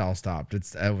 Yeah, they all stopped.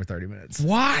 It's over 30 minutes.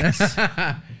 What?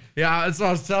 Yeah, that's what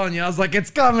I was telling you. I was like,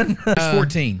 it's coming. Verse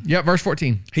 14. Yep, verse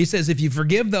 14. He says, if you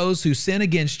forgive those who sin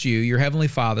against you, your heavenly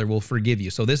Father will forgive you.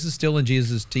 So this is still in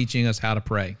Jesus teaching us how to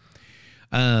pray.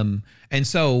 And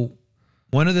so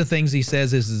one of the things he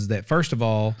says is that, first of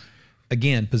all,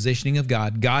 again, positioning of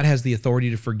God. God has the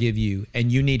authority to forgive you,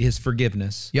 and you need his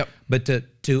forgiveness. Yep. But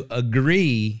to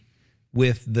agree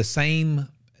with the same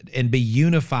and be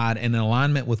unified and in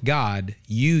alignment with God,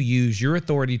 you use your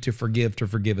authority to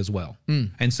forgive as well.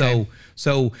 And so,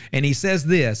 and he says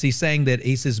this, he's saying that,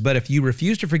 he says, but if you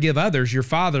refuse to forgive others, your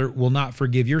Father will not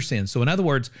forgive your sins. So in other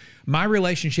words, my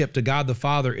relationship to God the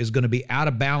Father is going to be out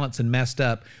of balance and messed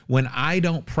up when I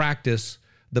don't practice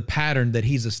the pattern that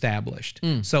he's established.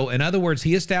 So in other words,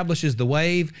 he establishes the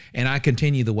wave and I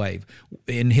continue the wave.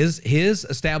 And his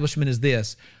establishment is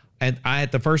this: and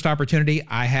at the first opportunity,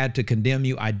 I had to condemn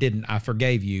you. I didn't. I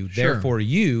forgave you. Sure. Therefore,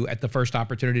 you, at the first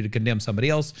opportunity to condemn somebody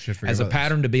else, as a others.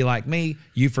 pattern to be like me,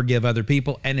 you forgive other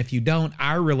people. And if you don't,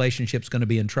 our relationship's going to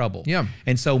be in trouble. Yeah.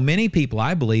 And so many people,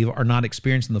 I believe, are not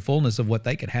experiencing the fullness of what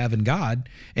they could have in God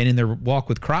and in their walk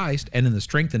with Christ and in the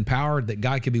strength and power that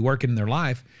God could be working in their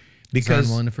life. Because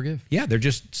unwilling to forgive. Yeah, they've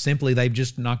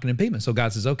just not going to impede. So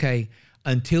God says, okay,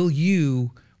 until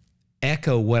you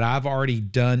echo what I've already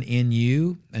done in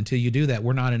you, until you do that,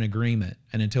 we're not in agreement.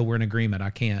 And until we're in agreement, I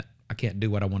can't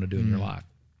do what I want to do in your life.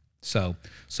 So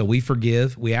we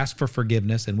forgive, we ask for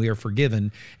forgiveness, and we are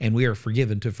forgiven, and we are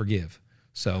forgiven to forgive.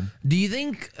 So do you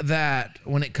think that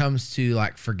when it comes to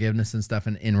like forgiveness and stuff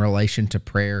in relation to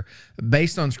prayer,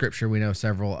 based on scripture, we know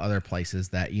several other places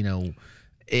that, you know,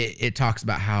 it talks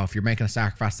about how if you're making a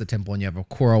sacrifice to the temple and you have a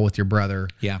quarrel with your brother,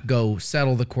 go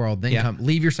settle the quarrel, then come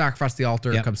leave your sacrifice at the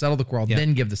altar, come settle the quarrel,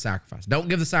 then give the sacrifice. Don't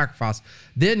give the sacrifice,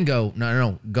 then go.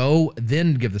 No. Go,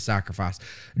 then give the sacrifice.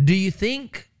 Do you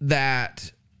think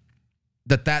that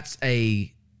that's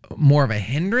a more of a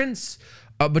hindrance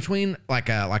between like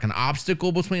an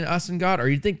obstacle between us and God, or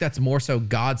you think that's more so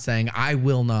God saying, I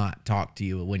will not talk to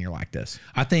you when you're like this?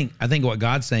 I think what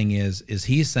God's saying is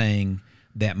he's saying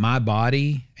that my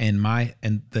body and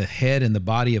the head and the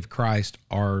body of Christ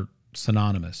are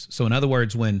synonymous. So in other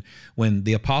words, when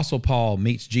the Apostle Paul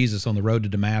meets Jesus on the road to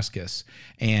Damascus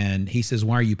and he says,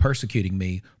 why are you persecuting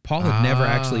me? Paul had never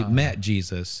actually met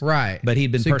Jesus. Right. But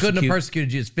he'd been so he couldn't have persecuted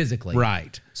Jesus physically.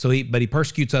 Right. So he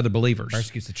persecutes other believers.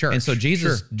 Persecutes the church. And so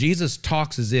Jesus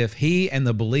talks as if he and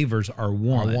the believers are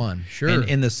one. Sure. And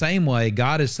in the same way,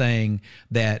 God is saying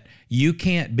that you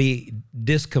can't be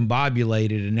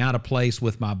discombobulated and out of place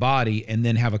with my body and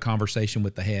then have a conversation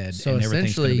with the head and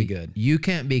everything's going to be good. You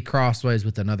can't be crossways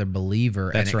with another believer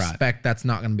and expect that's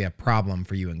not going to be a problem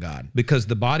for you and God. Because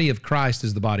the body of Christ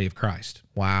is the body of Christ.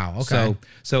 Wow. Okay.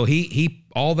 So he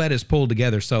all that is pulled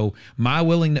together. So my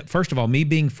willingness, first of all, me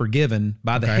being forgiven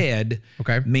by the head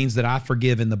means that I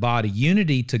forgive in the body.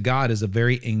 Unity to God is a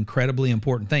very incredibly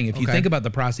important thing. If you think about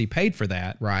the price he paid for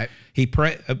that, right?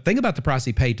 Think about the price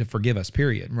he paid to forgive us,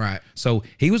 period. Right. So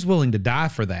he was willing to die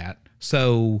for that.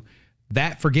 So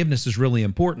that forgiveness is really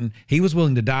important. He was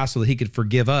willing to die so that he could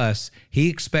forgive us. He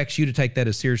expects you to take that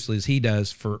as seriously as he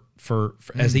does for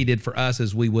as he did for us,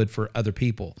 as we would for other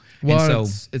people. Well, and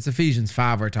so it's Ephesians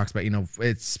 5 where it talks about, you know,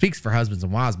 it speaks for husbands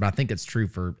and wives, but I think it's true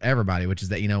for everybody, which is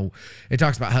that, you know, it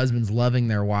talks about husbands loving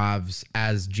their wives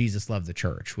as Jesus loved the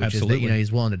church, which is that, you know,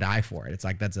 he's willing to die for it. It's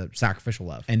like that's a sacrificial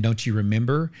love. And don't you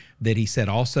remember that he said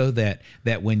also that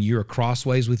when you're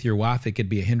crossways with your wife, it could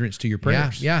be a hindrance to your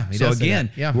prayers. Yeah. So again,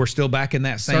 we're still back in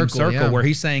that same circle where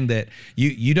he's saying that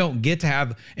you don't get to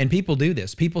have, and people do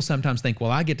this. People sometimes think, well,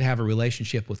 I get to have a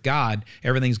relationship with God,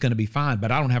 everything's going to be fine,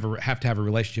 but I don't have to have a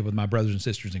relationship with my brothers and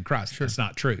sisters in Christ. That's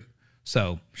not true.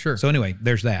 So anyway,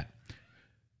 there's that.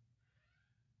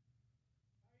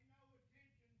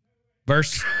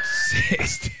 Verse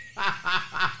 6.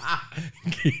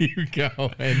 Keep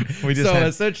going.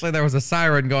 Essentially, there was a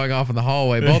siren going off in the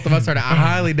hallway. Both of us heard it. I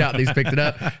highly doubt these picked it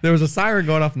up. There was a siren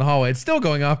going off in the hallway. It's still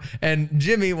going off. And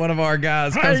Jimmy, one of our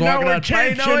guys, comes walking out.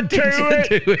 Pay no attention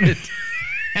to it.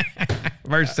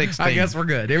 Verse 16. I guess we're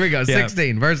good. Here we go.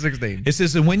 16. Verse 16. It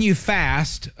says, and when you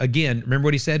fast, again, remember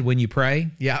what he said? When you pray?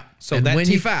 Yeah. So and when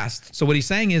you fast. So what he's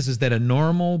saying is that a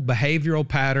normal behavioral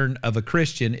pattern of a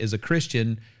Christian is a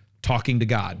Christian talking to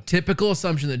God. Typical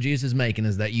assumption that Jesus is making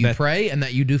is that you pray and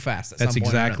that you do fast. That's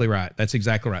exactly right. That's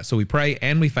exactly right. So we pray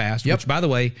and we fast, which, by the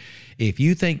way, if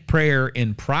you think prayer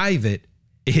in private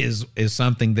is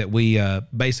something that we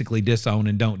basically disown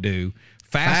and don't do,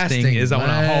 fasting is on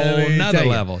a whole nother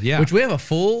level. Yeah. Which we have a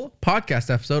full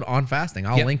podcast episode on fasting.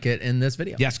 I'll link it in this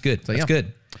video. Yes, good. So, that's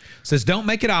good. It says, don't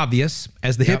make it obvious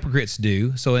as the hypocrites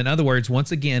do. So in other words,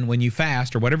 once again, when you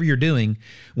fast or whatever you're doing,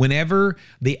 whenever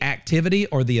the activity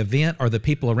or the event or the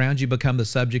people around you become the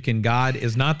subject and God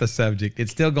is not the subject,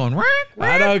 it's still going,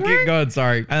 I don't keep going,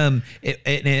 sorry. And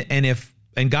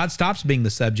God stops being the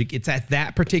subject, it's at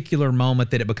that particular moment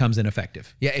that it becomes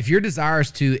ineffective. Yeah, if your desire is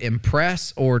to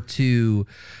impress or to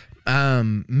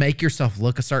make yourself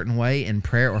look a certain way in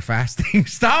prayer or fasting,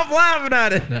 stop laughing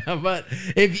at it. But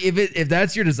if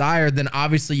that's your desire, then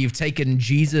obviously you've taken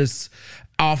Jesus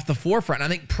off the forefront. I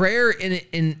think prayer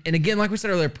and again, like we said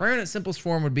earlier, prayer in its simplest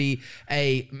form would be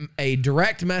a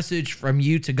direct message from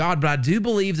you to God. But I do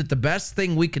believe that the best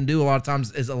thing we can do a lot of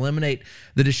times is eliminate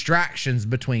the distractions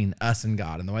between us and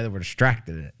God and the way that we're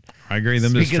distracted in it. I agree.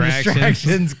 Them Speaking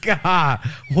distractions, God,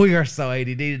 we are so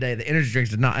ADD today. The energy drinks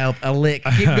did not help a lick.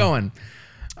 Keep going.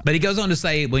 But he goes on to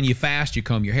say, when you fast, you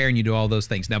comb your hair and you do all those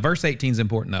things. Now, verse 18 is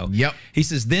important, though. Yep. He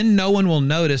says, then no one will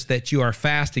notice that you are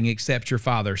fasting except your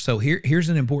Father. So here's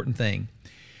an important thing.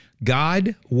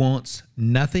 God wants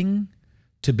nothing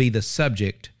to be the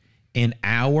subject in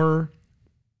our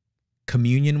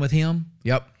communion with him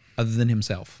other than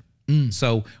himself.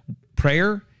 So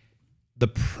prayer, the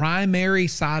primary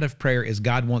side of prayer is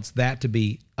God wants that to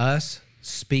be us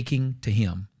speaking to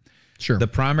him. Sure. The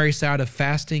primary side of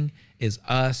fasting is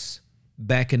us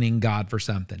beckoning God for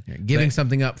something. Giving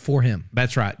something up for him.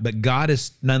 That's right. But God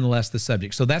is nonetheless the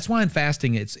subject. So that's why in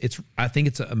fasting, I think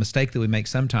it's a mistake that we make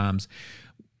sometimes.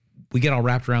 We get all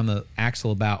wrapped around the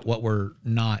axle about what we're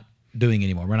not doing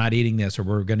anymore. We're not eating this, or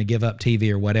we're going to give up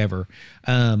TV or whatever.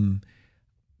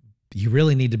 You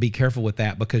really need to be careful with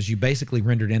that, because you basically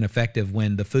rendered ineffective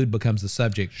when the food becomes the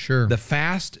subject. Sure. The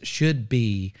fast should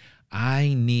be,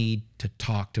 I need to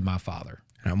talk to my Father.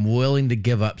 And I'm willing to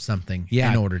give up something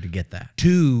in order to get that.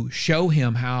 To show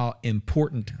him how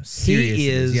important he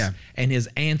is, and his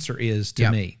answer is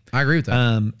to me. I agree with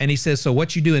that. And he says, so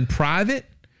what you do in private,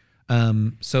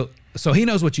 so he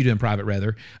knows what you do in private,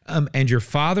 rather, and your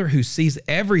Father who sees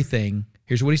everything,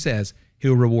 here's what he says,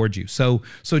 he'll reward you. So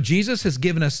Jesus has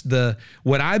given us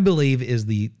what I believe is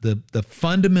the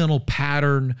fundamental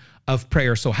pattern of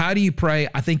prayer. So how do you pray?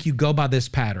 I think you go by this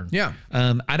pattern. Yeah.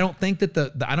 I don't think that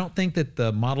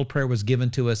the model prayer was given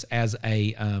to us as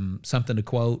a something to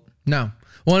quote. No.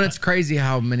 Well, and it's crazy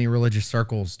how many religious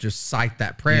circles just cite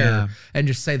that prayer and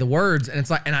just say the words, and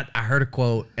it's like, and I heard a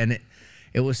quote, and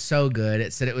it was so good.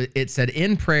 It said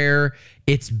in prayer,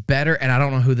 it's better, and I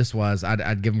don't know who this was.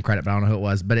 I'd give them credit, but I don't know who it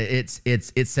was. But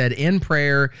it said in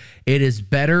prayer, it is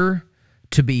better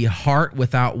to be heart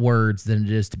without words than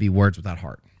it is to be words without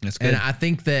heart. That's good. And I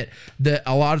think that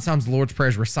a lot of times the Lord's Prayer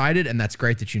is recited, and that's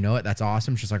great that you know it. That's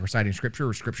awesome. It's just like reciting Scripture,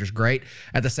 where Scripture's great.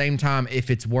 At the same time, if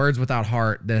it's words without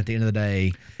heart, then at the end of the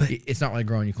day, it's not really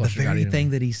growing you closer to God. The very thing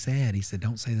that he said,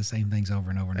 don't say the same things over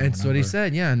and over and over. That's what he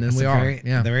said, yeah. And then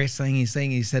The very thing he's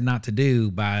saying he said not to do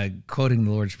by quoting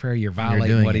the Lord's Prayer, you're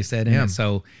violating what he said in it.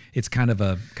 So it's kind of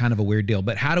a weird deal.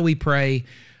 But how do we pray?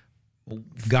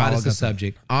 God is the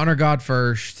subject. Honor God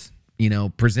first.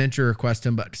 Present your request to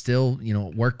him, but still,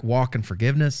 walk in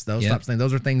forgiveness. Those types of things.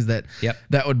 Those are things that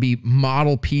would be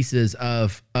model pieces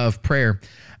of prayer.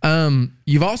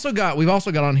 We've also got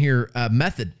on here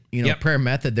method. Prayer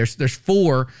method. There's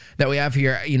 4 that we have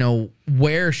here.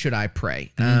 Where should I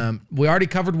pray? We already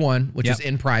covered one, which is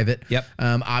in private.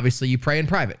 Obviously, you pray in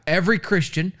private. Every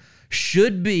Christian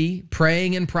should be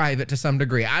praying in private to some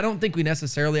degree. I don't think we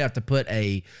necessarily have to put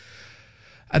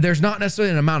there's not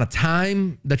necessarily an amount of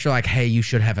time that you're like, hey, you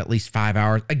should have at least 5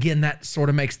 hours. Again, that sort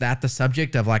of makes that the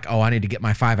subject of like, oh, I need to get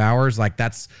my 5 hours. Like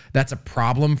that's a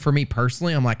problem for me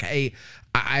personally. I'm like, hey,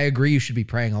 I agree you should be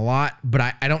praying a lot, but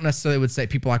I don't necessarily would say,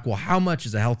 people are like, well, how much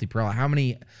is a healthy prayer?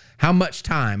 Like how much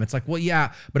time? It's like, well,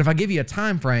 yeah, but if I give you a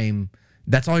time frame,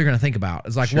 that's all you're going to think about.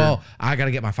 It's like, well, I got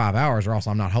to get my 5 hours or else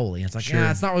I'm not holy. And it's like, yeah,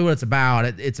 it's not really what it's about.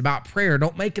 It's about prayer.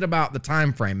 Don't make it about the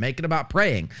time frame. Make it about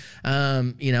praying.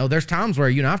 There's times where,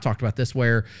 I've talked about this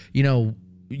where,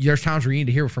 there's times where you need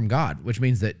to hear from God, which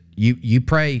means that you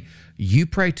pray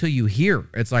till you hear.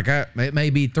 It's like, it may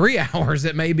be 3 hours.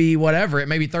 It may be whatever. It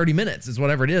may be 30 minutes. It's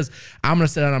whatever it is. I'm going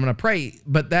to sit down. I'm going to pray.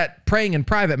 But that praying in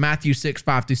private, Matthew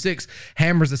 6:5-6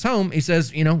 hammers this home. He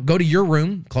says, go to your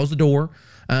room, close the door,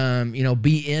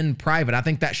 be in private. I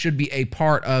think that should be a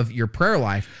part of your prayer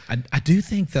life. I do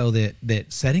think though that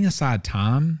setting aside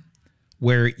time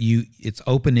where it's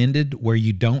open-ended, where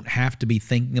you don't have to be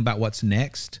thinking about what's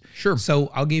next. Sure.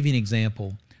 So I'll give you an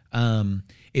example.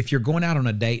 If you're going out on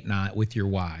a date night with your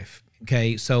wife,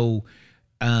 okay, so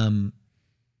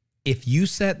if you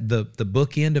set the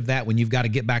bookend of that when you've got to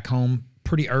get back home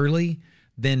pretty early,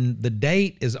 then the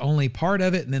date is only part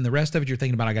of it, and then the rest of it you're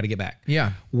thinking about, I got to get back.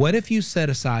 Yeah. What if you set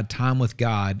aside time with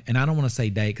God? And I don't want to say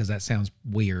date because that sounds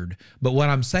weird, but what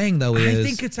I'm saying though is, I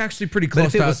think it's actually pretty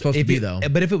close to how it's supposed to be though.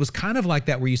 But if it was kind of like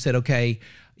that, where you said, okay,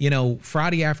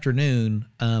 Friday afternoon,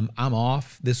 I'm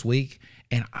off this week,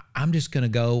 and I'm just going to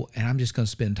go and I'm just going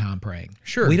to spend time praying.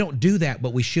 Sure. We don't do that,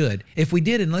 but we should. If we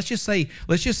did, and let's just say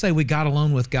we got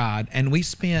alone with God and we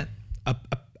spent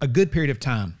a good period of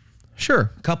time.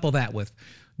 Sure. Couple that with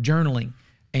journaling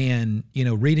and,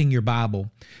 reading your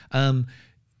Bible.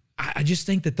 I just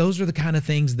think that those are the kind of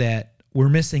things that we're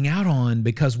missing out on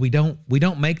because we don't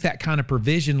make that kind of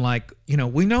provision. Like,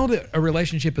 we know that a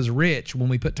relationship is rich when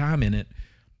we put time in it,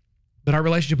 but our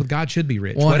relationship with God should be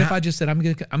rich. Well, what if I just said, I'm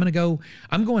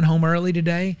going home early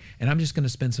today and I'm just going to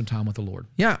spend some time with the Lord?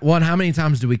 Yeah. Well, and how many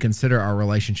times do we consider our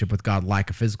relationship with God like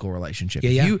a physical relationship?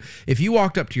 If you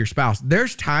walked up to your spouse,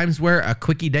 there's times where a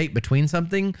quickie date between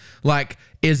something like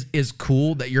is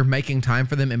cool, that you're making time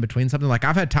for them in between something. Like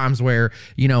I've had times where,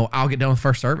 I'll get done with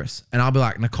first service and I'll be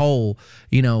like, Nicole,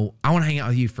 I want to hang out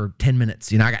with you for 10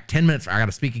 minutes. I got 10 minutes. I got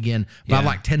to speak again, but I'd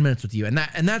like 10 minutes with you. And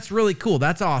that's really cool.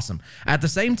 That's awesome. At the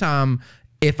same time,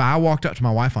 if I walked up to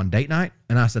my wife on date night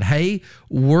and I said, hey,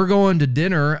 we're going to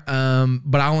dinner,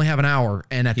 but I only have an hour.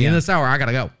 And at the end of this hour, I got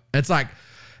to go. It's like,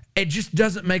 it just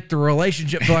doesn't make the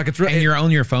relationship feel like it's real. And you're on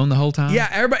your phone the whole time? Yeah,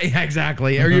 everybody,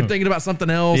 exactly. Or you're thinking about something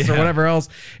else or whatever else.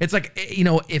 It's like,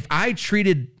 if I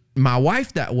treated my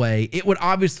wife that way, it would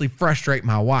obviously frustrate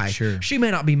my wife. Sure. She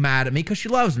may not be mad at me because she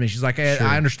loves me. She's like, hey,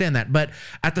 I understand that. But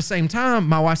at the same time,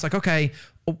 my wife's like, okay,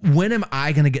 when am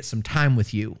I going to get some time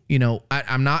with you?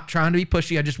 I'm not trying to be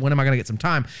pushy. When am I going to get some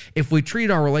time? If we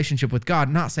treat our relationship with God,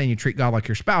 not saying you treat God like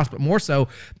your spouse, but more so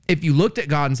if you looked at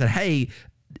God and said, hey,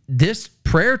 this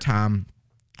prayer time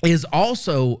is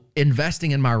also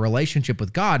investing in my relationship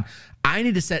with God. I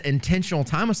need to set intentional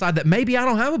time aside that maybe I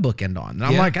don't have a bookend on. And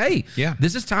I'm like, hey,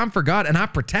 this is time for God. And I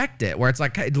protect it where it's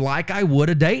like, hey, like I would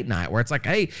a date night where it's like,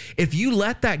 hey, if you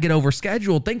let that get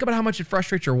overscheduled, think about how much it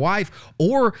frustrates your wife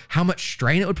or how much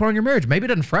strain it would put on your marriage. Maybe it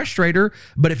doesn't frustrate her,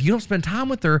 but if you don't spend time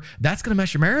with her, that's going to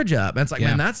mess your marriage up. And it's like,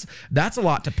 man, that's a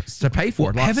lot to pay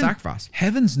for, a lot of sacrifice.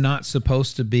 Heaven's not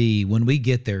supposed to be, when we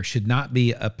get there, should not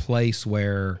be a place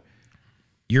where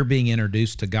you're being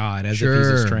introduced to God as if he's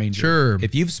a stranger. Sure.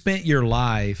 If you've spent your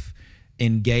life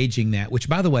engaging that, which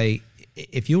by the way,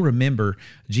 if you'll remember,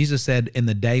 Jesus said in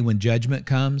the day when judgment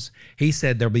comes, he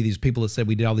said there'll be these people that said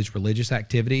we did all these religious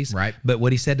activities. Right. But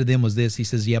what he said to them was this, he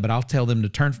says, yeah, but I'll tell them to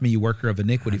turn from me, you worker of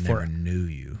iniquity. I never knew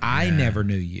you. I never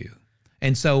knew you.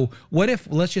 And so what if,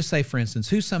 let's just say, for instance,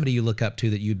 who's somebody you look up to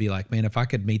that you'd be like, man, if I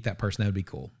could meet that person, that would be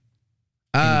cool?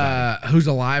 Who's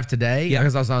alive today? Yeah,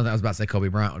 because I was about to say Kobe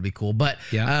Bryant would be cool, but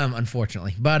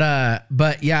unfortunately, somebody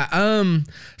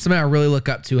I really look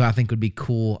up to, I think would be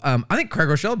cool. I think Craig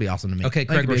Rochelle would be awesome to me. Okay,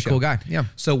 Craig Rochelle, be a cool guy. Yeah.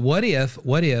 So what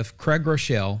if Craig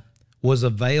Rochelle was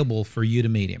available for you to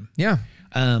meet him? Yeah.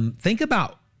 Think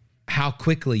about how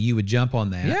quickly you would jump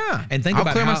on that. Yeah. And think I'll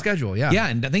about clear my schedule. Yeah. Yeah.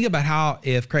 And think about how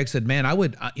if Craig said, man, I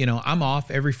would, I'm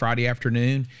off every Friday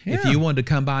afternoon. Yeah. If you wanted to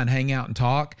come by and hang out and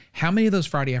talk, how many of those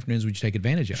Friday afternoons would you take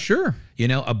advantage of? Sure.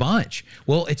 A bunch.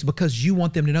 Well, it's because you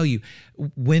want them to know you.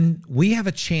 When we have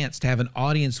a chance to have an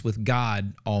audience with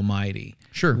God Almighty,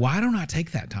 sure, why don't I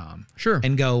take that time? Sure.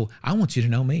 And go, I want you to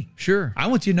know me. Sure. I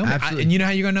want you to know me. And you know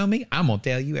how you're going to know me? I'm going to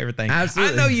tell you everything.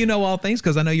 Absolutely. I know you know all things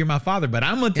because I know you're my father, but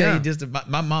I'm going to tell you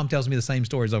my mom tells me the same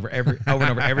stories over and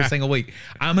over every single week.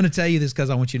 I'm going to tell you this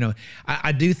because I want you to know.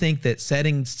 I do think that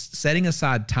setting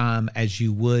aside time as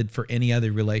you would for any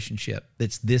other relationship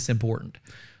that's this important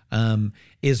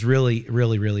is really,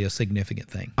 really, really a significant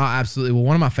thing. Oh, absolutely. Well,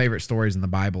 one of my favorite stories in the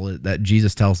Bible that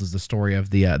Jesus tells is the story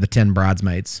of the 10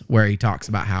 bridesmaids, where he talks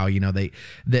about how,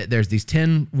 there's these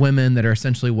 10 women that are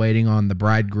essentially waiting on the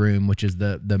bridegroom, which is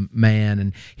the man,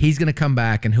 and he's going to come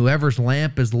back, and whoever's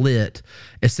lamp is lit,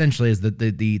 essentially is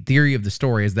the theory of the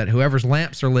story is that whoever's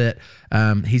lamps are lit,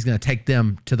 he's going to take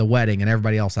them to the wedding, and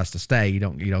everybody else has to stay. You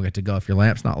don't get to go if your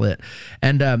lamp's not lit.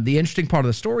 And the interesting part of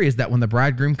the story is that when the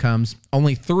bridegroom comes,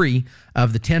 only 3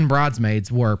 of the 10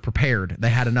 bridesmaids were prepared. They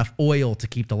had enough oil to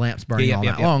keep the lamps burning all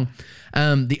night long.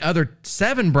 The other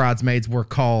 7 bridesmaids were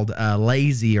called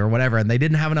lazy or whatever, and they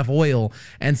didn't have enough oil.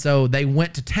 And so they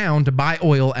went to town to buy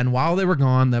oil. And while they were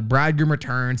gone, the bridegroom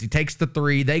returns. He takes the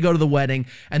 3. They go to the wedding,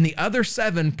 and the other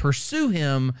 7 pursue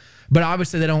him. But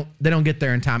obviously they don't get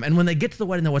there in time. And when they get to the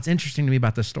wedding, though, what's interesting to me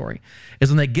about this story is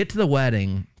when they get to the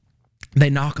wedding, they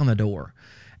knock on the door.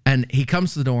 And he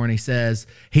comes to the door and he says,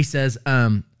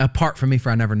 apart from me, for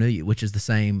I never knew you, which is the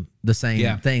same thing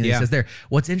that he says there.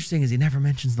 What's interesting is he never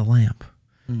mentions the lamp.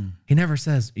 He never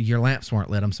says, your lamps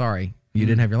weren't lit. I'm sorry. You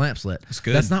didn't have your lamps lit. That's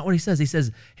good. That's not what he says. He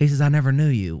says, I never knew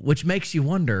you, which makes you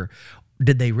wonder,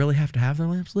 did they really have to have their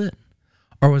lamps lit?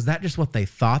 Or was that just what they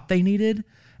thought they needed?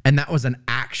 and that was an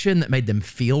action that made them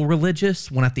feel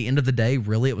religious, when at the end of the day,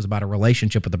 really, it was about a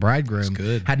relationship with the bridegroom.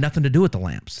 good. Had nothing to do with the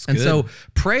lamps. And so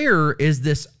prayer is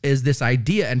this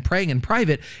idea, and praying in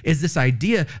private is this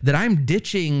idea that I'm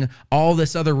ditching all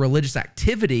this other religious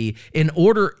activity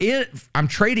I'm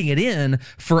trading it in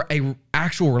for a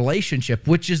actual relationship,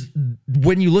 which is,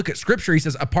 when you look at scripture, he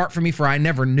says, apart from me, for I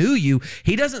never knew you.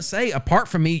 He doesn't say, apart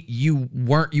from me, you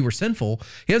were sinful.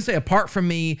 He doesn't say, apart from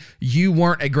me, you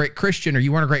weren't a great Christian, or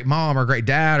you weren't a great mom or a great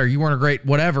dad, or you weren't a great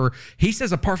whatever. He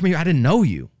says, apart from you, I didn't know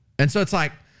you. And so it's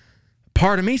like,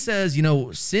 part of me says,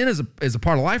 sin is a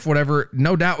part of life, whatever.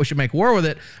 No doubt we should make war with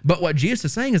it. But what Jesus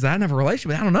is saying is that I have a relationship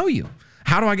with you. I don't know you.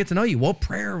 How do I get to know you? Well,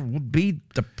 prayer would be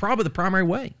probably the primary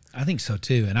way. I think so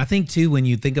too. And I think too, when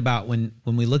you think about when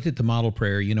we looked at the model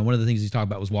prayer, one of the things he talked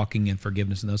about was walking in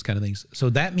forgiveness and those kind of things. So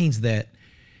that means that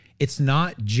it's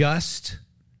not just,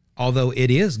 although it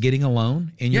is getting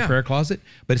alone in your prayer closet,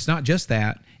 but it's not just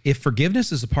that. If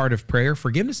forgiveness is a part of prayer,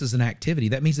 forgiveness is an activity.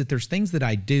 That means that there's things that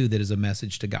I do that is a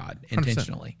message to God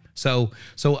intentionally. 100%.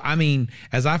 So I mean,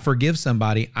 as I forgive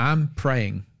somebody, I'm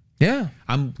praying. Yeah.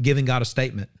 I'm giving God a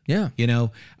statement. Yeah.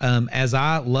 As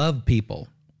I love people,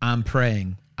 I'm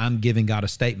praying. I'm giving God a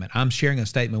statement. I'm sharing a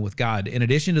statement with God. In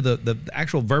addition to the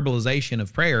actual verbalization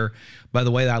of prayer, by the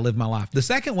way that I live my life. The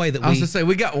second way that I was going to say,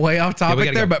 we got way off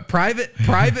topic there, but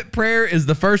private prayer is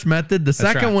the first method. The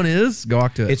second one is, go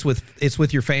back to it. It's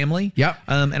with your family. Yep.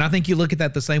 And I think you look at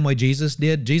that the same way Jesus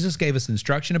did. Jesus gave us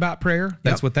instruction about prayer.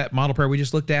 That's what that model prayer we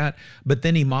just looked at. But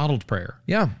then he modeled prayer.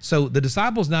 Yeah. So the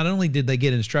disciples, not only did they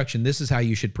get instruction, this is how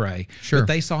you should pray, but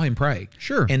they saw him pray.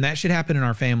 Sure. And that should happen in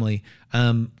our family.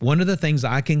 One of the things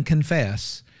I can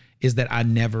confess is that I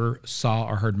never saw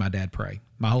or heard my dad pray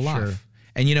my whole life.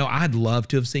 And, I'd love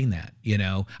to have seen that,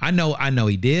 I know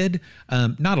he did,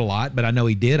 not a lot, but I know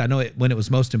he did. I know it when it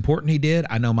was most important, he did.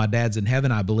 I know my dad's in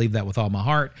heaven. I believe that with all my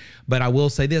heart, but I will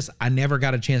say this, I never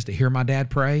got a chance to hear my dad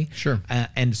pray. Sure.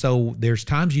 And so there's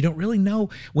times you don't really know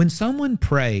when someone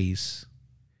prays,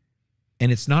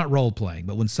 and it's not role playing,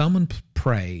 but when someone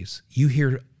prays, you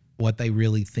hear what they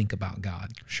really think about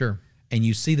God. Sure. And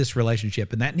you see this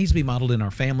relationship, and that needs to be modeled in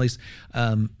our families.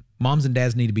 Moms and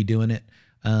dads need to be doing it.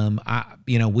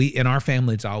 We in our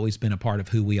family, it's always been a part of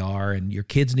who we are, and your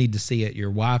kids need to see it. Your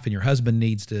wife and your husband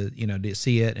needs to, to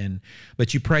see it.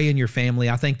 But you pray in your family.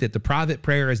 I think that the private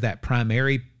prayer is that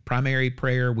primary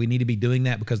prayer. We need to be doing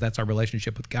that because that's our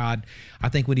relationship with God. I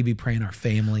think we need to be praying our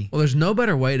family. Well, there's no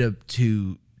better way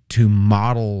to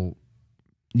model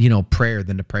prayer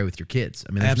than to pray with your kids.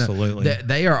 I mean, absolutely.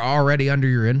 They are already under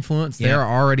your influence. They are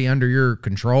already under your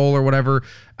control or whatever.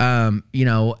 And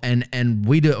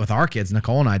we do it with our kids.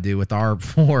 Nicole and I do with our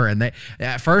 4. And they,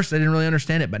 at first they didn't really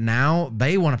understand it, but now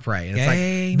they want to pray. And it's like,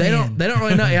 they don't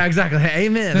really know. Yeah, exactly.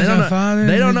 Amen.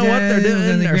 They don't know what they're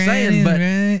doing or saying, but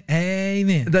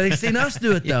amen. They've seen us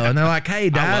do it though. And they're like, hey,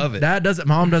 dad does it.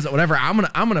 Mom does it, whatever. I'm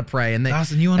going to pray. And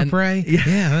Dawson, you want to pray?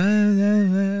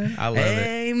 Yeah. I love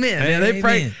it. Amen. Yeah, they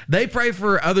pray. They pray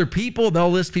for other people.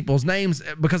 They'll list people's names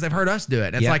because they've heard us do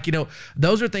it. It's like,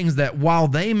 those are things that while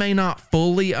they may not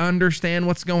fully understand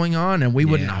what's going on, and we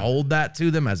wouldn't hold that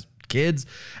to them as kids,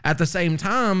 at the same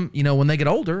time, when they get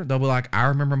older, they'll be like, I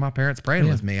remember my parents praying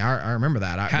with me. I remember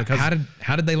that.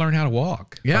 How did they learn how to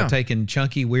walk? Yeah. By taking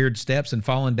chunky, weird steps and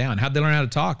falling down. How did they learn how to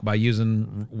talk? By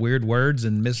using weird words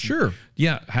and Sure.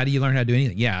 Yeah. How do you learn how to do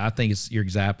anything? Yeah, I think you're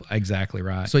exactly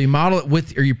right. So you model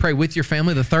it you pray with your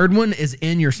family. The third one is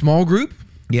in your small group.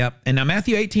 Yep. And now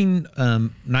Matthew 18,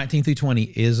 19 through 20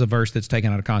 is a verse that's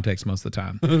taken out of context most of the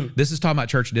time. This is talking about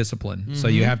church discipline. So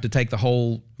you have to take the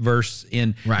whole verse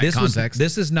in context.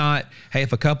 This is not, hey,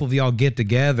 if a couple of y'all get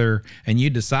together and you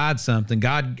decide something,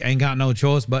 God ain't got no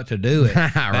choice but to do it.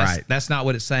 That's not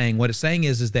what it's saying. What it's saying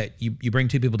is that you bring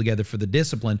two people together for the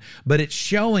discipline, but it's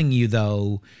showing you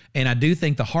though, and I do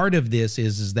think the heart of this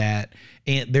is that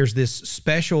there's this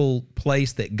special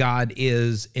place that God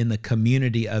is in the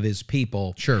community of his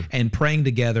people. Sure. And praying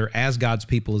together as God's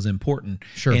people is important.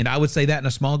 Sure. And I would say that in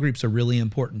a small group is a really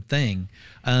important thing.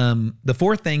 The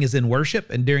fourth thing is in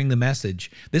worship and during the message.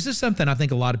 This is something I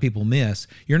think a lot of people miss.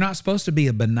 You're not supposed to be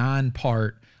a benign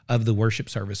part of the worship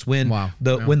service. When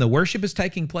the worship is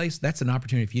taking place, that's an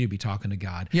opportunity for you to be talking to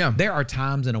God. Yeah. There are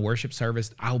times in a worship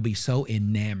service I'll be so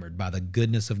enamored by the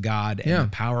goodness of God and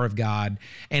the power of God,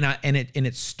 and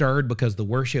it's stirred because the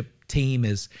worship team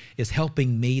is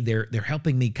helping me. They're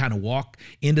helping me kind of walk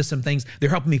into some things. They're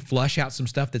helping me flush out some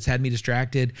stuff that's had me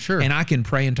distracted. Sure. And I can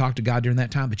pray and talk to God during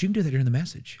that time, but you can do that during the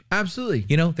message. Absolutely.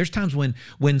 There's times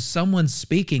when someone's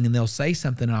speaking and they'll say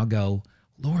something and I'll go,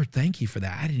 Lord, thank you for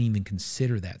that. I didn't even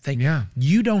consider that.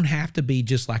 You don't have to be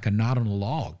just like a knot on a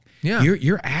log. Yeah.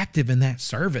 You're active in that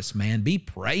service, man. Be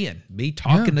praying, be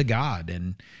talking to God,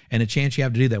 and a chance you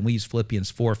have to do that. We use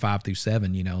Philippians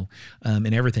 4:5-7, you know,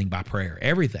 and everything by prayer,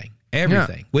 everything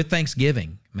with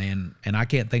thanksgiving, man. And I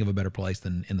can't think of a better place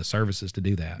than in the services to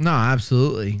do that. No,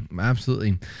 absolutely.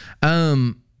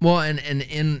 Well, and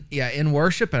in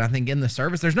worship, and I think in the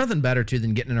service, there's nothing better too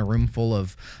than getting in a room full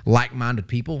of like-minded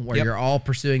people where you're all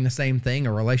pursuing the same thing,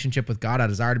 a relationship with God. I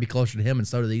desire to be closer to Him, and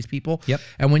so do these people. Yep.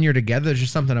 And when you're together, there's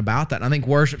just something about that. And I think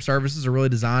worship services are really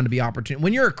designed to be opportunity.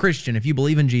 When you're a Christian, if you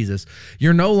believe in Jesus,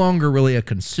 you're no longer really a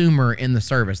consumer in the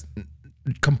service.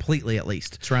 Completely, at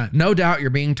least. That's right. No doubt you're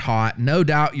being taught. No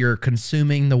doubt you're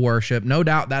consuming the worship. No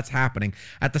doubt that's happening.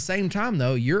 At the same time,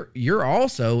 though, you're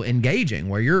also engaging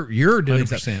where you're doing 100%.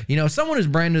 something. You know, someone who's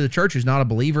brand new to the church, who's not a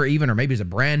believer even, or maybe is a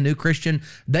brand new Christian,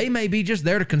 they may be just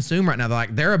there to consume right now.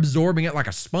 They're absorbing it like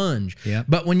a sponge. Yeah.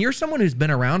 But when you're someone who's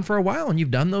been around for a while and you've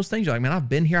done those things, you're like, man, I've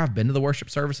been here. I've been to the worship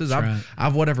services.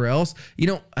 I've whatever else. You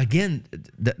know, again,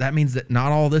 that means that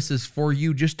not all this is for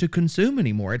you just to consume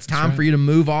anymore. It's time for you to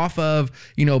move off of,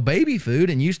 you know, baby food,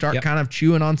 and you start kind of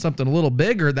chewing on something a little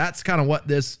bigger. That's kind of what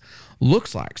this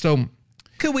looks like. So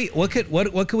what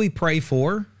could we pray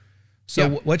for? So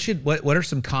what are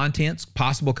some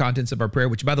possible contents of our prayer?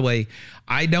 Which, by the way,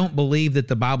 I don't believe that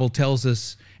the Bible tells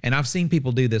us, and I've seen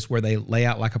people do this where they lay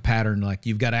out like a pattern, like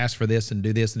you've got to ask for this and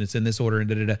do this, and it's in this order, and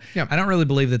da-da-da. Yeah. I don't really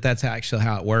believe that that's actually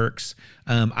how it works.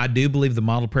 I do believe the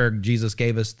model prayer Jesus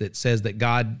gave us that says that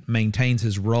God maintains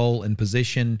His role and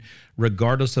position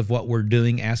regardless of what we're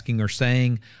doing, asking, or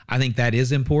saying. I think that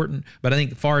is important. But I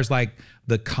think as far as like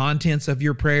the contents of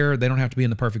your prayer, they don't have to be in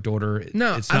the perfect order.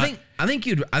 No, I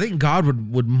think God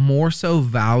would more so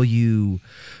value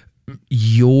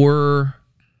your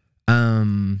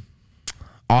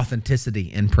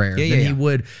authenticity in prayer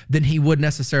than he would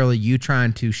necessarily you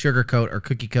trying to sugarcoat or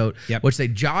cookie coat. Which say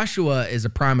Joshua is a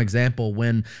prime example.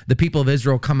 When the people of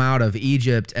Israel come out of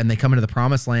Egypt and they come into the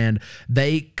promised land,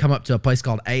 they come up to a place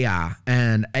called Ai,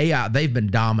 and Ai, they've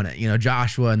been dominant. You know,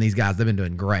 Joshua and these guys, they've been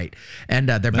doing great, and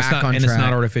they're back on track. And it's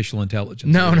not artificial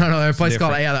intelligence. No. There's a place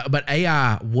called Ai, but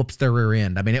Ai whoops their rear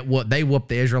end. I mean, they whooped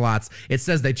the Israelites. It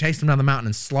says they chased them down the mountain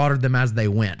and slaughtered them as they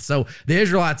went. So the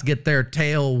Israelites get their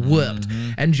tail whooped.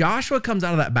 And Joshua comes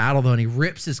out of that battle, though, and he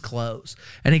rips his clothes.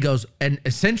 And he goes, and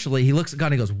essentially he looks at God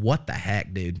and he goes, what the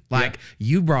heck, dude? Like,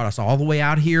 you brought us all the way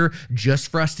out here just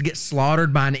for us to get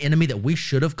slaughtered by an enemy that we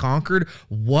should have conquered.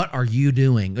 What are you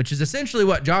doing? Which is essentially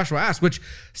what Joshua asked, which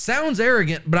sounds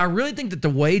arrogant, but I really think that the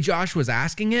way Joshua's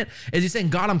asking it is he's saying,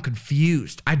 God, I'm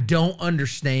confused. I don't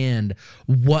understand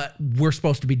what we're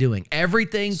supposed to be doing.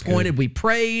 Everything pointed, we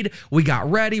prayed, we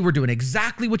got ready, we're doing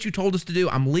exactly what you told us to do.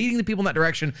 I'm leading the people in that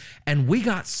direction, and we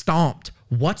got stomped.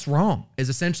 What's wrong is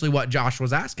essentially what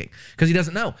Joshua's asking, because he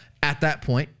doesn't know. At that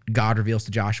point, God reveals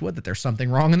to Joshua that there's something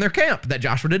wrong in their camp that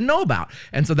Joshua didn't know about.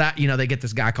 And so that, you know, they get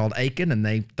this guy called Achan and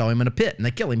they throw him in a pit and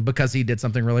they kill him because he did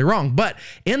something really wrong. But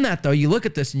in that, though, you look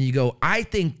at this and you go, I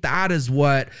think that is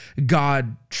what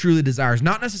God truly desires.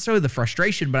 Not necessarily the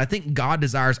frustration, but I think God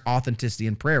desires authenticity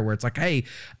in prayer, where it's like, hey,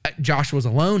 Joshua's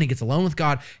alone. He gets alone with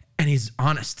God. And he's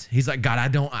honest. He's like, God, I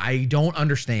don't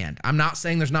understand. I'm not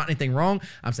saying there's not anything wrong.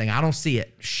 I'm saying I don't see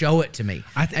it. Show it to me.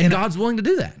 And God's willing to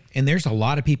do that. And there's a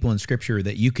lot of people in Scripture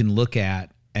that you can look at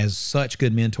as such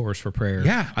good mentors for prayer.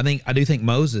 Yeah. I do think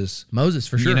Moses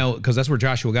for sure. You know, because that's where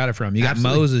Joshua got it from. You got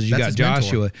Moses, you got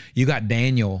Joshua, you got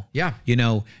Daniel. Yeah. You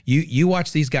know, you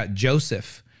watch these guys,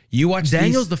 Joseph. You watch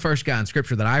Daniel's the first guy in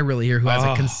Scripture that I really hear who has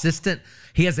a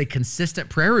consistent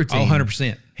prayer routine.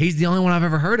 100%. He's the only one I've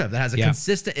ever heard of that has a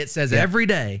consistent, it says every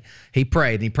day he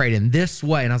prayed, and he prayed in this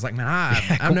way. And I was like, man,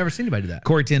 I've never seen anybody do that.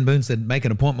 Corey Ten Boom said, make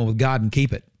an appointment with God and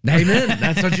keep it. Amen.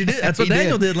 That's what you did. That's what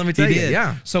Daniel did. Let me tell you.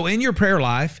 Yeah. So in your prayer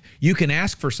life, you can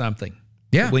ask for something.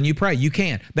 Yeah. When you pray, you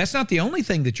can. That's not the only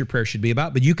thing that your prayer should be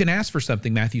about, but you can ask for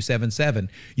something, Matthew 7:7.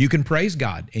 You can praise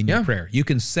God in your prayer. You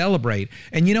can celebrate.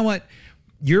 And you know what?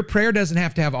 Your prayer doesn't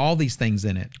have to have all these things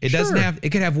in it. It doesn't have. It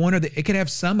could have one it could have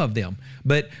some of them.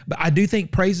 But I do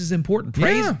think praise is important.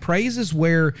 Praise is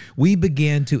where we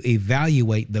begin to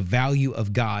evaluate the value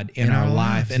of God in our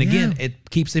life. And again, it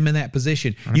keeps him in that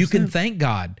position. 100%. You can thank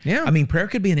God. Yeah. I mean, prayer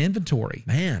could be an inventory.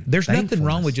 Man, there's nothing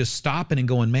wrong with just stopping and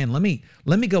going, man, let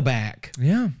me go back.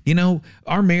 Yeah. You know,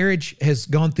 our marriage has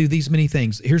gone through these many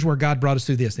things. Here's where God brought us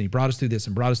through this, and he brought us through this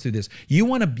and brought us through this. You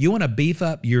want to beef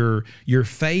up your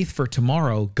faith for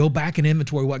tomorrow. Go back and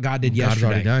inventory what God did yesterday.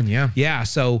 God's already done, Yeah,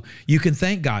 so you can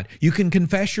thank God. You can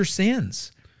confess your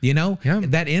sins. You know,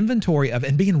 that inventory of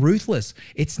and being ruthless,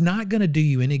 it's not going to do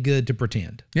you any good to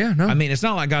pretend. Yeah, no. I mean, it's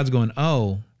not like God's going,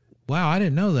 oh, wow, I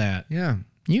didn't know that. Yeah.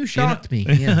 You shocked me.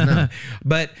 Yeah, no.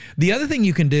 But the other thing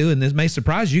you can do, and this may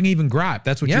surprise you, you can even gripe.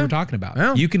 That's what you Yeah. were talking about.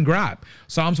 Yeah. You can gripe.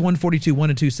 Psalms 142, 1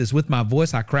 and 2 says, with my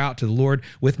voice I cry out to the Lord.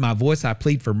 With my voice I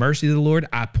plead for mercy to the Lord.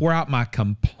 I pour out my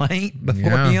complaint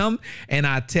before Yeah. him, and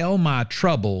I tell my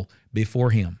trouble before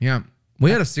him. Yeah. We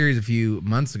had a series a few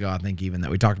months ago, I think even, that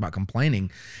we talked about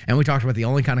complaining. And we talked about the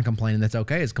only kind of complaining that's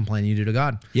okay is complaining you do to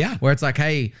God. Yeah. Where it's like,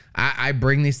 hey, I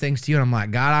bring these things to you and I'm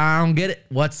like, God, I don't get it.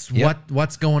 What's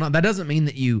going on? That doesn't mean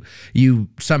that you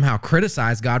somehow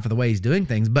criticize God for the way he's doing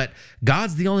things, but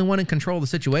God's the only one in control of the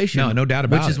situation. No doubt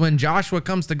about it. Which is when Joshua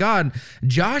comes to God,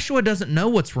 Joshua doesn't know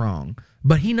what's wrong,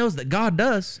 but he knows that God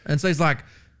does. And so he's like,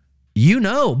 you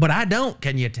know, but I don't.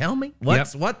 Can you tell me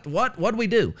what do we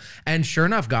do? And sure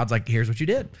enough, God's like, here's what you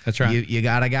did. That's right. You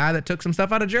got a guy that took some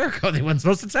stuff out of Jericho they wasn't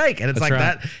supposed to take, and it's That's like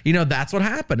right. that. That's what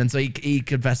happened. And so he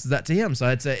confesses that to him. So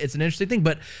it's an interesting thing.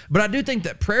 But I do think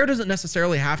that prayer doesn't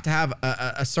necessarily have to have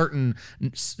a certain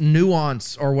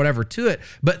nuance or whatever to it.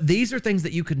 But these are things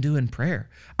that you can do in prayer.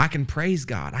 I can praise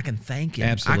God. I can thank him.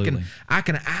 Absolutely. I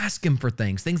can ask him for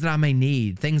things that I may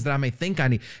need, things that I may think I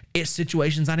need. It's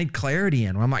situations I need clarity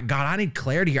in where I'm like, God, I need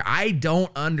clarity here. I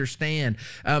don't understand.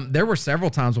 There were several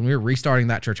times when we were restarting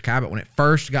that church Cabot, when it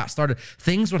first got started,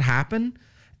 things would happen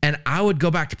and I would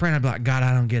go back to prayer and I'd be like, God,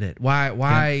 I don't get it. Why,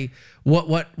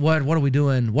 what are we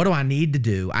doing? What do I need to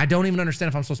do? I don't even understand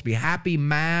if I'm supposed to be happy,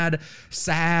 mad,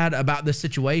 sad about this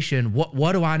situation.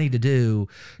 What do I need to do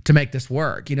to make this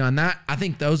work? And that, I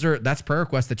think that's prayer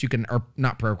requests that you can, or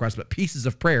not prayer requests, but pieces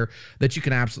of prayer that you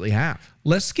can absolutely have.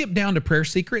 Let's skip down to prayer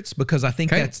secrets because I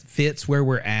think that fits where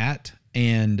we're at.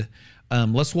 And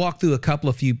let's walk through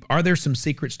are there some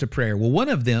secrets to prayer? Well, one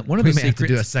of the secrets, have to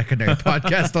do a secondary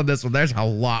podcast on this one. There's a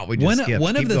lot we just skipped.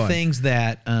 One of the things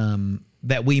that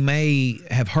that we may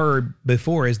have heard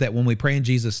before is that when we pray in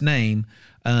Jesus' name,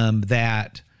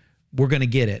 that we're going to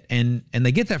get it. And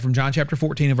they get that from John chapter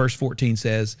 14 and verse 14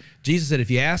 says, Jesus said, if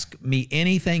you ask me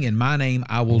anything in my name,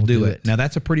 I will do it. Now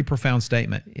that's a pretty profound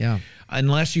statement. Yeah.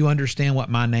 Unless you understand what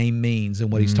my name means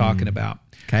and what he's talking about.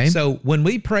 Okay. So when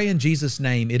we pray in Jesus'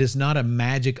 name, it is not a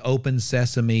magic open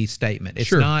sesame statement.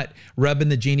 It's not rubbing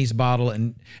the genie's bottle.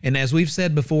 And as we've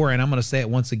said before, and I'm going to say it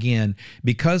once again,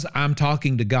 because I'm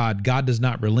talking to God, God does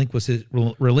not relinquish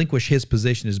his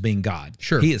position as being God.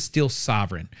 Sure. He is still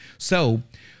sovereign. So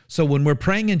when we're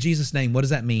praying in Jesus' name, what does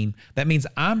that mean? That means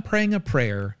I'm praying a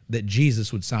prayer that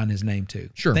Jesus would sign his name to.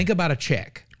 Sure. Think about a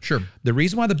check. Sure. The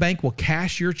reason why the bank will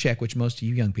cash your check, which most of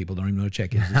you young people don't even know what a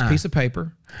check is, it's a piece of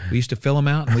paper. We used to fill them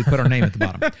out and we put our name at the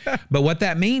bottom. But what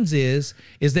that means is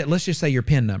that, let's just say your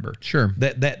PIN number. Sure.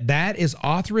 That is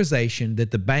authorization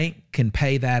that the bank can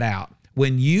pay that out.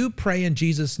 When you pray in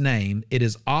Jesus' name, it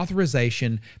is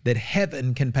authorization that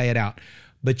heaven can pay it out.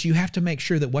 But you have to make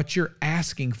sure that what you're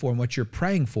asking for and what you're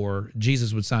praying for,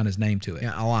 Jesus would sign his name to it.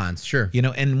 Yeah, aligns. Sure.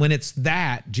 And when it's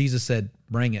that, Jesus said,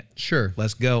 bring it. Sure.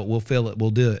 Let's go. We'll fill it.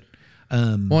 We'll do it.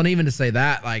 Well, and even to say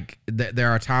that, like,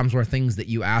 there are times where things that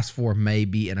you ask for may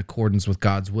be in accordance with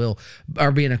God's will,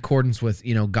 or be in accordance with,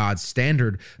 God's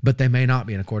standard, but they may not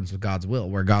be in accordance with God's will,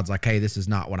 where God's like, hey, this is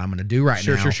not what I'm going to do right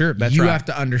now. Sure. That's you right. have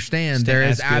to understand there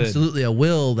is absolutely a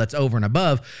will that's over and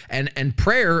above, and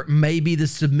prayer may be the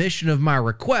submission of my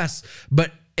requests,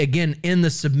 but again, in the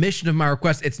submission of my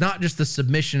request, it's not just the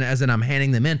submission as in I'm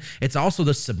handing them in. It's also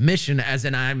the submission as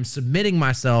in I'm submitting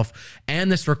myself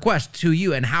and this request to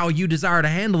you, and how you desire to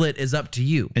handle it is up to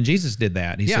you. And Jesus did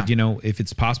that. He said, if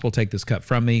it's possible, take this cup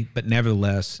from me, but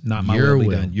nevertheless, not my will be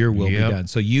done. Your will be done.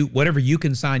 So whatever you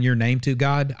can sign your name to,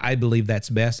 God, I believe that's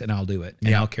best, and I'll do it.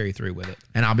 And I'll carry through with it.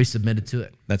 And I'll be submitted to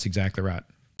it. That's exactly right.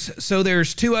 So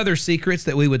there's two other secrets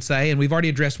that we would say, and we've already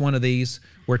addressed one of these,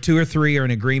 where 2 or 3 are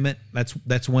in agreement.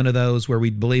 That's one of those where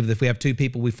we believe that if we have 2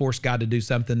 people, we force God to do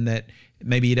something that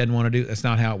maybe he doesn't want to do. That's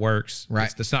not how it works.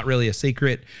 Right. That's not really a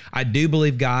secret. I do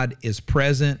believe God is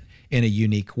present in a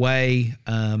unique way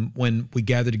when we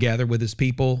gather together with his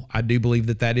people. I do believe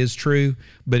that is true,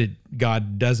 but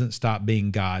God doesn't stop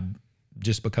being God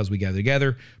just because we gather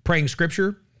together. Praying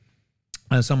scripture.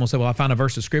 Someone will say, well, I found a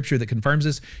verse of scripture that confirms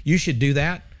this. You should do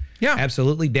that. Yeah,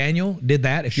 absolutely. Daniel did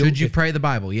that. Should you pray the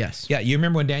Bible? Yes. Yeah. You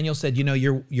remember when Daniel said,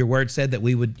 your word said that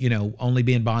we would, only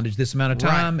be in bondage this amount of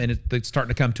time, and it's starting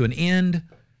to come to an end.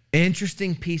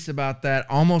 Interesting piece about that.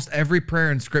 Almost every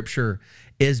prayer in scripture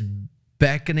is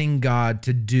beckoning God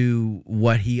to do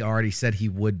what he already said he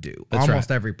would do. That's almost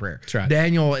right. every prayer. That's right.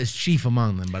 Daniel is chief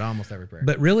among them, but almost every prayer.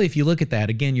 But really, if you look at that,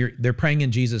 again, they're praying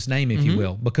in Jesus' name, if you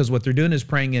will, because what they're doing is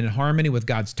praying in harmony with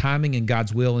God's timing and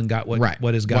God's will and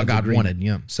what is God's God agreement. wanted.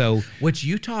 Yeah. So, which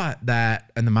you taught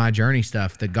that in the My Journey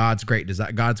stuff, that God's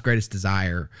greatest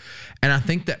desire. And I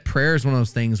think that prayer is one of those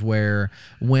things where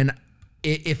when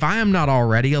if I am not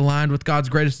already aligned with God's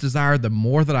greatest desire, the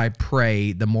more that I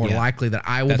pray, the more likely that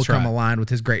I will become aligned with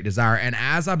his great desire. And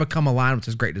as I become aligned with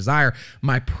his great desire,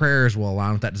 my prayers will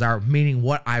align with that desire, meaning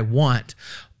what I want,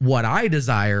 what I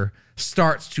desire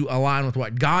starts to align with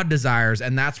what God desires,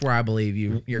 and that's where I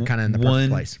believe you're kind of in the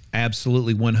perfect place.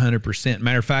 Absolutely, 100%.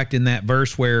 Matter of fact, in that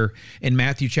verse where in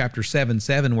Matthew chapter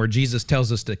 7, where Jesus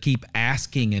tells us to keep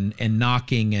asking and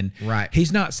knocking, and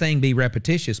he's not saying be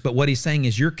repetitious, but what he's saying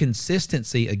is your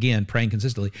consistency, again, praying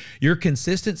consistently, your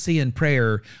consistency in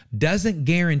prayer doesn't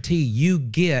guarantee you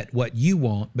get what you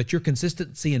want, but your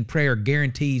consistency in prayer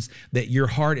guarantees that your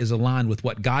heart is aligned with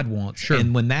what God wants. Sure.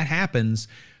 And when that happens,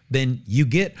 then you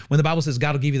get, when the Bible says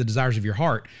God will give you the desires of your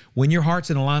heart, when your heart's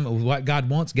in alignment with what God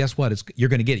wants, guess what? You're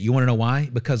going to get it. You want to know why?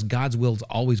 Because God's will is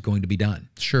always going to be done.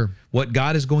 Sure. What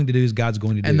God is going to do is God's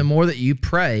going to do. And the more that you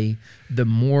pray, the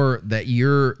more that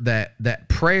that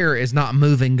prayer is not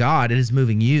moving God, it is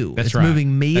moving you. It's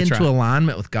moving me into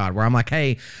alignment with God, where I'm like,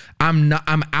 hey, I'm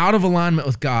out of alignment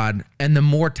with God, and the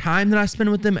more time that I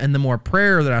spend with him and the more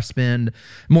prayer that I spend,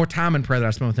 more time in prayer that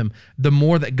I spend with him, the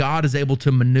more that God is able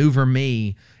to maneuver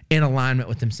me in alignment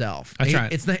with himself. That's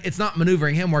right. It's not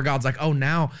maneuvering him where God's like, oh,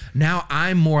 now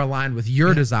I'm more aligned with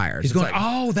your desires. He's going, like,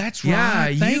 oh, that's right.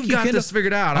 Yeah, you've got this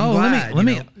figured out. I'm glad. Let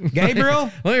me, Gabriel,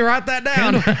 let me write that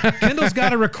down. Kendall's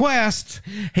got a request.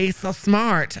 He's so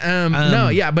smart.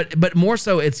 But more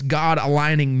so, it's God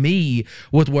aligning me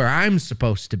with where I'm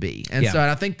supposed to be. And so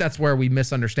I think that's where we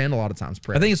misunderstand a lot of times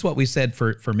prayer. I think it's what we said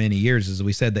for many years, is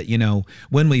we said that,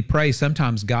 when we pray,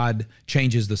 sometimes God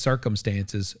changes the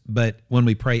circumstances, but when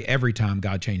we pray every time,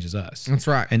 God changes us. That's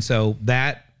right. And so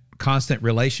that constant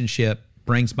relationship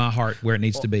brings my heart where it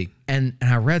needs to be. And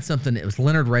I read something, it was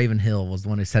Leonard Ravenhill was the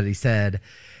one who said,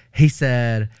 he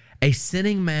said, a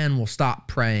sinning man will stop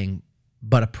praying,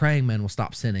 but a praying man will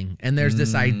stop sinning. And there's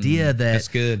this idea that's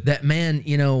good. that, man,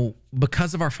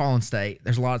 because of our fallen state,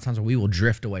 there's a lot of times where we will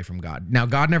drift away from God. Now,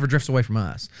 God never drifts away from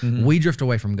us. We drift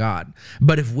away from God.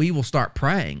 But if we will start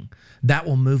praying, that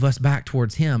will move us back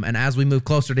towards him. And as we move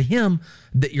closer to him,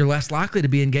 that you're less likely to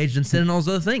be engaged in sin and all those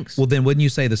other things. Well, then wouldn't you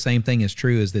say the same thing is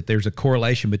true, is that there's a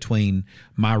correlation between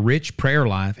my rich prayer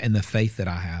life and the faith that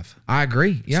I have? I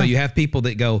agree. Yeah. So you have people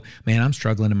that go, man, I'm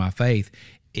struggling in my faith.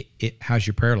 How's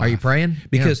your prayer life? Are you praying?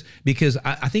 Because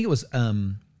I think it was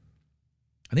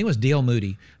D.L.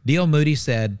 Moody. D.L. Moody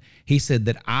said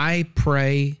that I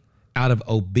pray out of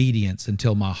obedience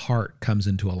until my heart comes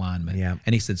into alignment. Yeah.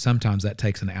 And he said sometimes that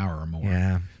takes an hour or more.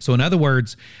 Yeah. So in other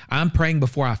words, I'm praying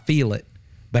before I feel it,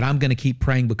 but I'm going to keep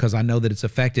praying because I know that it's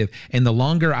effective. And the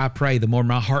longer I pray, the more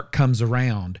my heart comes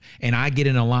around and I get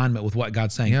in alignment with what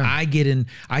God's saying. Yeah. I get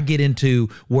into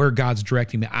where God's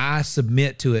directing me. I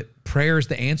submit to it. Prayer is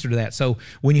the answer to that. So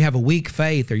when you have a weak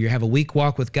faith, or you have a weak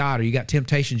walk with God, or you got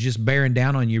temptations just bearing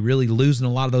down on you, really losing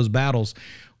a lot of those battles,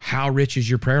 how rich is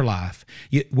your prayer life?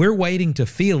 We're waiting to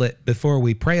feel it before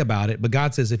we pray about it, but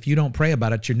God says if you don't pray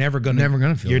about it, you're never going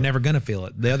to feel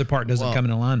it. The other part doesn't come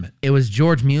in alignment. It was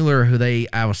George Mueller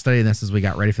I was studying this as we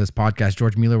got ready for this podcast.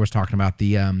 George Mueller was talking about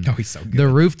the he's so good. the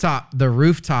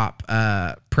rooftop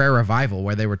prayer revival,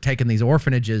 where they were taking these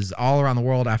orphanages all around the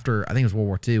world after, I think it was World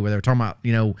War II, where they were talking about,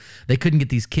 they couldn't get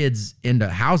these kids into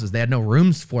houses. They had no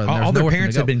rooms for them. All their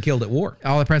parents had been killed at war.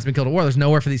 All their parents had been killed at war. There's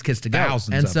nowhere for these kids to go.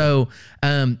 Thousands and of so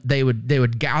they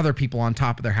would gather people on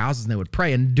top of their houses and they would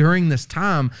pray. And during this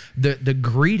time, the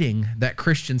greeting that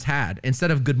Christians had,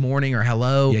 instead of good morning or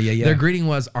hello, their greeting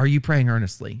was, are you praying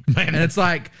earnestly? Man. And it's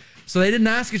like, so they didn't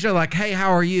ask each other like, "Hey,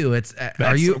 how are you?" It's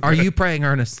are you praying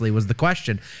earnestly was the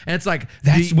question. And it's like,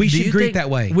 we should greet that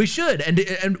way. We should. And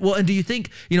do you think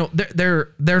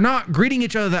they're not greeting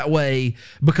each other that way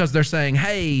because they're saying,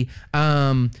 "Hey,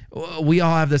 we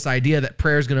all have this idea that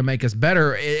prayer is going to make us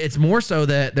better." It's more so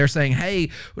that they're saying, "Hey,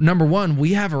 number one,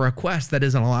 we have a request that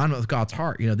is in alignment with God's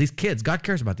heart. These kids, God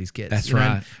cares about these kids. That's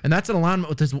right, and that's in alignment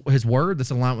with His word.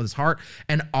 That's in alignment with His heart.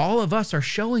 And all of us are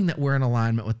showing that we're in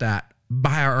alignment with that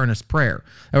by our earnest prayer.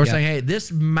 And we're saying, hey,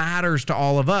 this matters to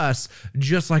all of us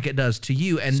just like it does to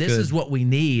you. And this is what we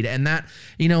need. And that,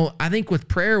 I think with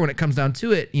prayer, when it comes down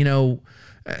to it,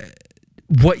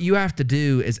 what you have to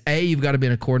do is A, you've got to be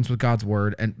in accordance with God's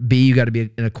word, and B, you got to be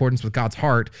in accordance with God's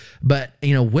heart. But,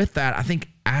 with that, I think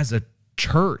as a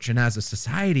church and as a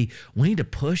society, we need to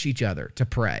push each other to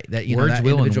pray. That, words, that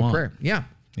will, individual and prayer. Yeah.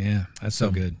 Yeah, that's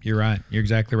so good. You're right. You're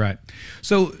exactly right.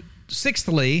 So,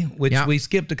 sixthly, which we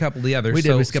skipped a couple of the others. We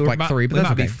did. We skipped like three, but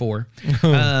that's okay. Be four.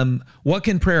 What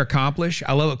can prayer accomplish?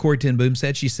 I love what Corrie ten Boom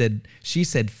said. She said,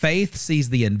 faith sees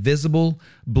the invisible,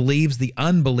 believes the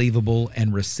unbelievable,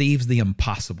 and receives the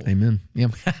impossible. Amen.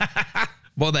 Yep.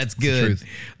 Well, that's good.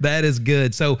 That is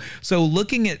good. So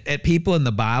looking at people in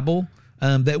the Bible,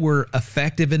 that were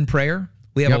effective in prayer.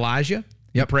 We have Yep. Elijah.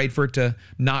 Yep. He prayed for it to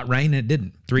not rain, and it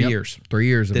didn't. 3 years. 3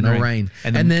 years of Didn't no rain.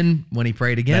 rain. And then when he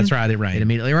prayed again, That's right, it rained. It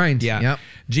immediately rained. Yeah. Yep.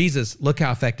 Jesus, look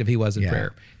how effective he was in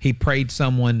prayer. He prayed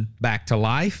someone back to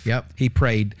life. Yep. He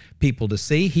prayed people to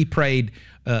see. He prayed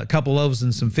a couple loaves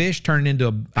and some fish turned into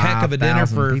a heck of a dinner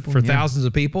 5,000 people, for yeah. thousands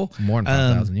of people. More than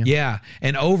 5,000, yeah. Yeah.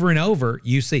 And over,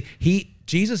 you see,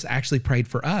 Jesus actually prayed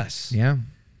for us. Yeah.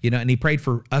 You know, and he prayed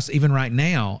for us even right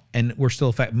now, and we're still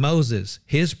effective. Moses,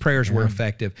 his prayers were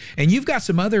effective. And you've got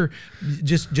some other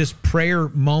just prayer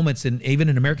moments, and even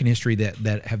in American history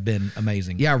that have been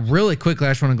amazing. Yeah, really quickly, I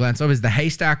just want to glance over is the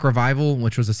Haystack Revival,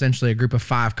 which was essentially a group of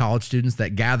 5 college students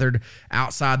that gathered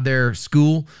outside their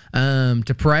school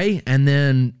to pray, and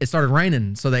then it started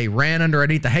raining, so they ran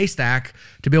underneath the haystack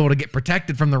to be able to get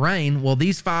protected from the rain. Well,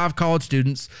 these 5 college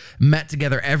students met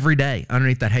together every day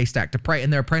underneath that haystack to pray,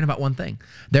 and they were praying about one thing.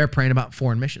 They're praying about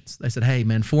foreign missions. They said, hey,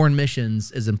 man, foreign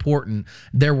missions is important.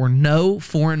 There were no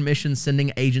foreign mission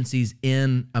sending agencies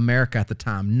in America at the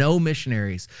time, no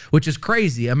missionaries, which is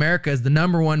crazy. America is the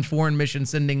 #1 foreign mission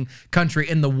sending country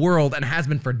in the world and has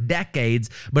been for decades.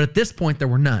 But at this point, there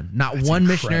were none. Not one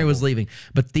missionary was leaving.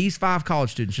 But these 5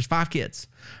 college students, just 5 kids,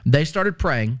 they started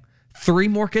praying. 3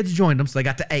 more kids joined them, so they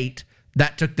got to 8.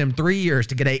 That took them 3 years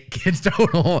to get 8 kids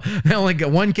total. They only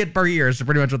get 1 kid per year, so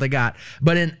pretty much what they got.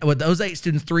 But with those 8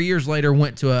 students, 3 years later,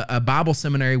 went to a Bible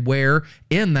seminary where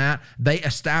in that they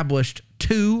established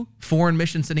 2 foreign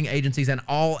mission sending agencies, and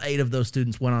all 8 of those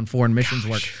students went on foreign missions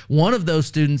work. One of those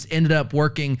students ended up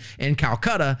working in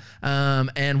Calcutta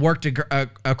and worked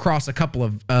across a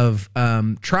couple of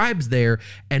tribes there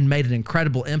and made an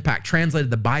incredible impact, translated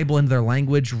the Bible into their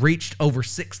language, reached over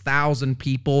 6,000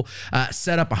 people,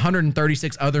 set up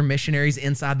 136 other missionaries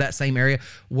inside that same area.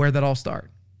 Where'd that all start?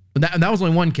 That was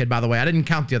only 1 kid, by the way. I didn't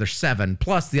count the other 7,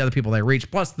 plus the other people they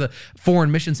reached, plus the foreign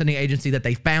mission sending agency that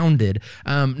they founded.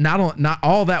 Not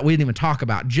all that we didn't even talk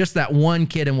about, just that 1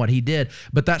 kid and what he did.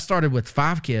 But that started with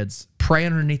 5 kids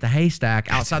praying underneath the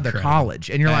haystack outside their college.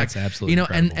 And you're like, absolutely you know,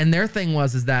 incredible. and their thing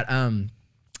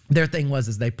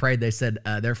was they prayed. They said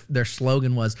their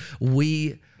slogan was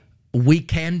we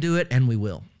can do it and we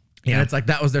will. Yeah. And it's like,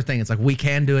 that was their thing. It's like, we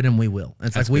can do it and we will. And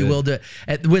it's like, we will do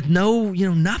it with no,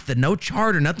 nothing, no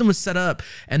charter, nothing was set up.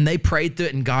 And they prayed through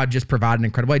it, and God just provided an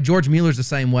incredible way. George Mueller's the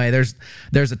same way. There's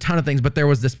a ton of things, but there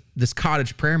was this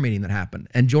cottage prayer meeting that happened.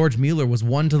 And George Mueller was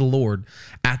won to the Lord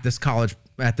at this cottage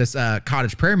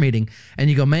prayer meeting. And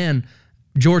you go, man,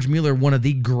 George Mueller, one of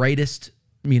the greatest,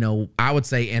 I would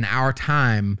say in our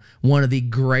time, one of the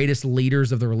greatest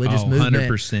leaders of the religious movement.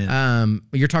 100%.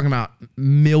 You're talking about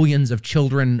millions of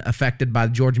children affected by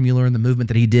George Mueller and the movement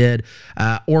that he did.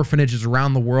 Orphanages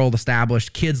around the world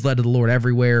established, kids led to the Lord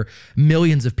everywhere,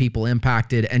 millions of people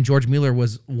impacted. And George Mueller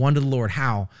was won to the Lord.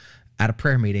 How? At a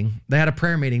prayer meeting. They had a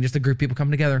prayer meeting, just a group of people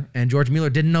coming together. And George Mueller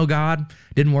didn't know God,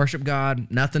 didn't worship God,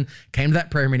 nothing. Came to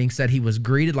that prayer meeting, said he was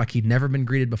greeted like he'd never been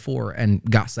greeted before, and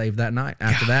got saved that night.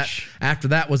 After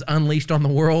that was unleashed on the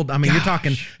world. I mean, you're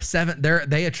talking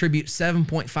they attribute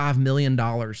 $7.5 million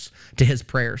to his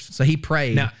prayers. So he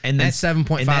prayed, and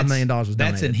 $7.5 million was donated.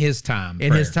 That's in his time.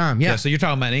 In his time, yeah. So you're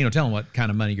talking about, tell him what kind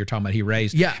of money you're talking about he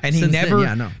raised. Yeah.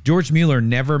 And George Mueller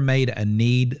never made a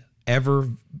need ever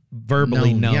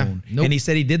verbally known. Yeah. Nope. And he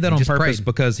said he did that on purpose prayed.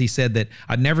 because he said that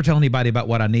I'd never tell anybody about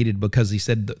what I needed, because he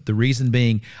said the reason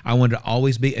being I wanted to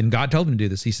always be, and God told him to do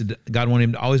this. He said God wanted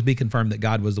him to always be confirmed that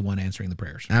God was the one answering the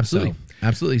prayers. Absolutely.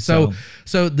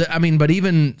 Absolutely. But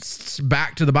even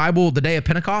back to the Bible, the day of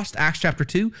Pentecost, Acts chapter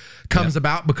 2 comes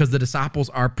about because the disciples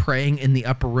are praying in the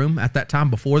upper room at that time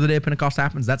before the day of Pentecost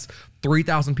happens. That's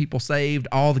 3,000 people saved,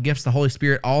 all the gifts of the Holy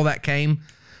Spirit, all that came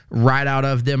right out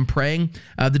of them praying.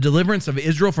 The deliverance of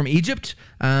Israel from Egypt.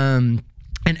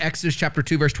 In Exodus chapter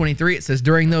 2, verse 23, it says,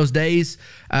 during those many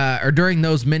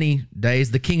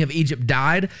days, the king of Egypt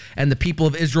died, and the people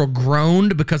of Israel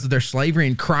groaned because of their slavery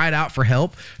and cried out for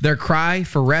help. Their cry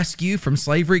for rescue from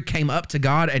slavery came up to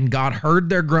God, and God heard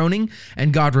their groaning,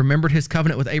 and God remembered his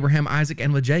covenant with Abraham, Isaac,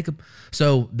 and with Jacob.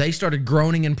 So they started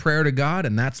groaning in prayer to God,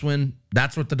 and that's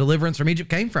what the deliverance from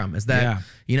Egypt came from, is that,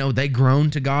 they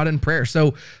groaned to God in prayer.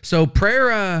 So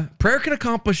prayer can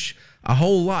accomplish a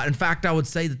whole lot. In fact, I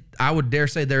would dare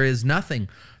say there is nothing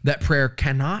that prayer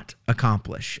cannot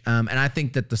accomplish. And I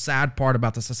think that the sad part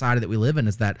about the society that we live in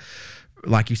is that,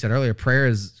 like you said earlier, prayer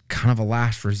is kind of a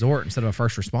last resort instead of a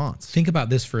first response. Think about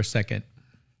this for a second.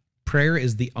 Prayer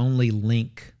is the only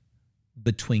link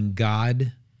between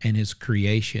God and his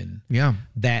creation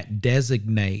that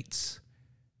designates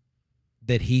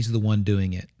that he's the one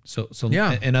doing it. So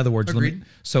in other words,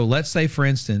 let's say, for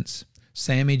instance,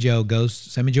 Sammy Joanne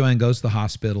goes to the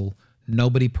hospital,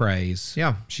 nobody prays.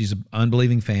 Yeah. She's an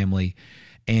unbelieving family.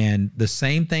 And the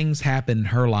same things happen in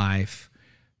her life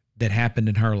that happened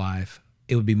in her life.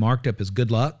 It would be marked up as good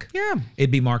luck. Yeah.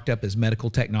 It'd be marked up as medical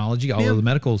technology. Although the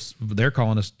medicals, they're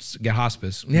calling us to get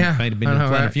hospice. Yeah. Might have been to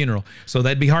plan a funeral. So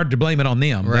that'd be hard to blame it on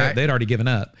them. Right. They'd already given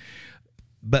up.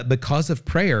 But because of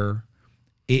prayer,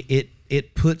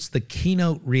 it puts the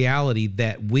keynote reality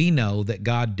that we know that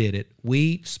God did it.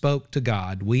 We spoke to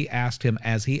God. We asked him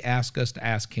as he asked us to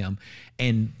ask him.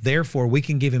 And therefore, we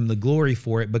can give him the glory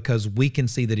for it because we can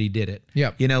see that he did it.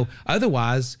 Yep. You know,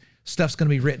 otherwise, stuff's going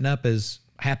to be written up as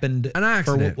happened an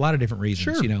accident for a lot of different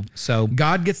reasons, Sure. you know. So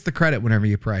God gets the credit whenever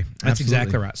you pray. that's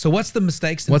exactly right. So what's the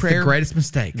mistakes in prayer? What's the greatest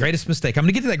mistake? Greatest mistake. I'm going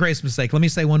to get to that greatest mistake. Let me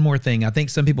say one more thing. I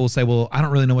think some people will say, well, I don't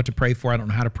really know what to pray for. I don't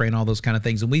know how to pray and all those kind of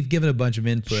things. And we've given a bunch of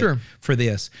input Sure. for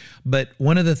this. But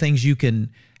one of the things you can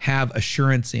have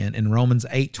assurance in Romans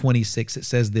 8:26, it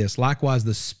says this, likewise,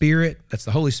 the Spirit, that's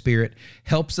the Holy Spirit,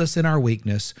 helps us in our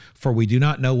weakness, for we do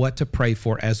not know what to pray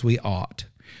for as we ought.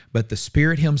 But the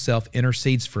Spirit himself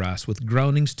intercedes for us with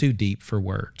groanings too deep for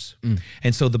words.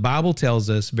 And so the Bible tells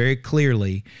us very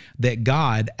clearly that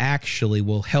God actually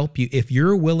will help you if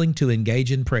you're willing to engage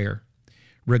in prayer,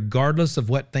 regardless of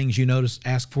what things you notice,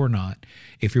 ask for or not.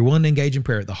 If you're willing to engage in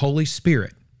prayer, the Holy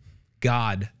Spirit,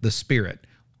 God, the Spirit,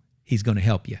 he's going to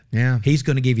help you. Yeah. He's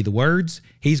going to give you the words.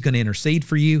 He's going to intercede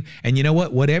for you. And you know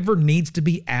what? Whatever needs to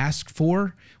be asked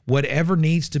for, whatever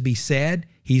needs to be said,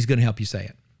 he's going to help you say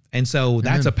it. And so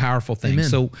that's a powerful thing.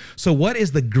 Amen. So what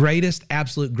is the greatest,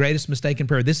 absolute greatest mistake in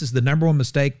prayer? This is the number one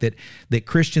mistake that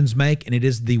Christians make, and it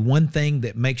is the one thing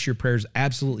that makes your prayers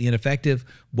absolutely ineffective.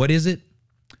 What is it?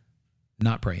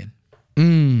 Not praying.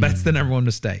 That's the number one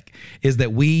mistake, is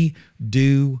that we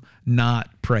do not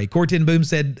pray. Corrie ten Boom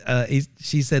said,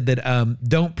 she said that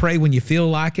don't pray when you feel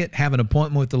like it. Have an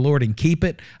appointment with the Lord and keep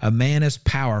it. A man is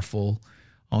powerful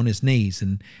on his knees.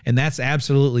 And that's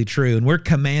absolutely true. And we're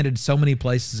commanded so many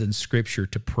places in Scripture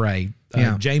to pray.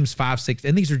 James 5:6,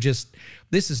 and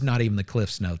this is not even the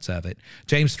Cliff's Notes of it.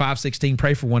 James 5:16,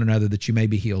 pray for one another that you may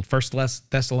be healed. 1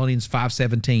 Thessalonians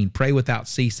 5:17, pray without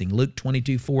ceasing. Luke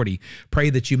 22:40, pray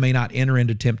that you may not enter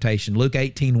into temptation. Luke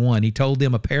 18:1, he told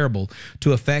them a parable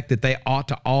to effect that they ought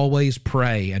to always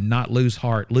pray and not lose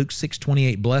heart. Luke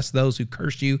 6:28, bless those who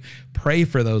curse you, pray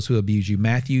for those who abuse you.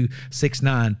 Matthew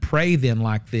 6:9, pray then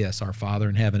like this, our Father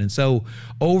in heaven. And so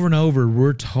over and over,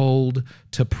 we're told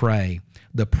to pray.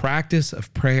 The practice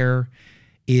of prayer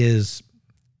is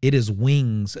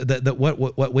wings.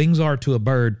 What wings are to a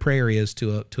bird, prayer is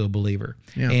to a believer.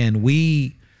 Yeah. And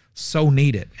we so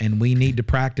need it, and we need to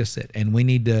practice it, and we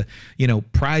need to,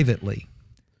 privately.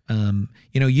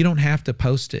 You don't have to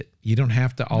post it. You don't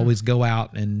have to always go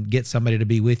out and get somebody to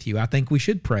be with you. I think we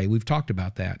should pray. We've talked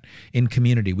about that in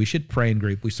community. We should pray in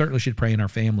group. We certainly should pray in our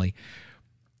family.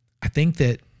 I think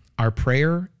that our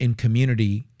prayer in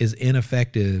community is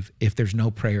ineffective if there's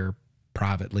no prayer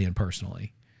privately and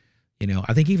personally.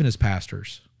 I think even as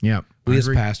pastors, we as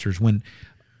pastors, when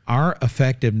our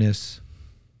effectiveness,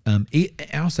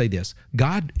 I'll say this,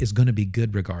 God is going to be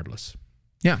good regardless.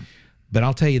 Yeah. But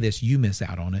I'll tell you this, you miss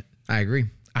out on it. I agree.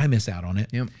 I miss out on it.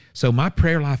 Yep. So my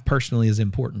prayer life personally is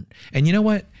important. And you know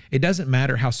what? It doesn't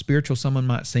matter how spiritual someone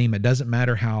might seem. It doesn't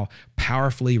matter how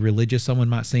powerfully religious someone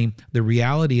might seem. The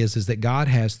reality is that God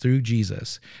has, through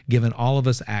Jesus, given all of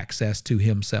us access to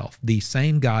himself. The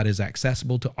same God is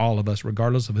accessible to all of us,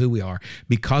 regardless of who we are,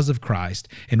 because of Christ.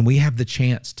 And we have the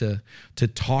chance to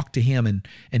talk to him.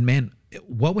 And man,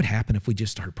 what would happen if we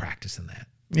just started practicing that?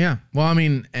 Yeah. Well, I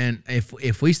mean, and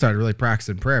if we started really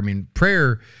practicing prayer, I mean,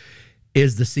 prayer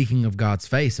is the seeking of God's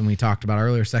face. And we talked about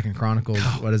earlier, 2 Chronicles,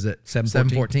 what is it?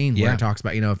 7:14, where it talks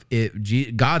about,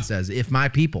 if God says, if my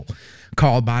people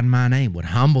called by my name would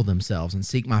humble themselves and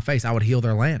seek my face, I would heal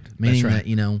their land. Meaning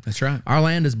that, that's right. Our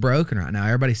land is broken right now.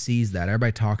 Everybody sees that.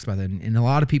 Everybody talks about that. And a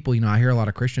lot of people, I hear a lot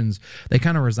of Christians, they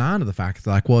kind of resign to the fact that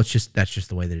they're like, well, that's just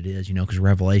the way that it is, because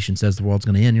Revelation says the world's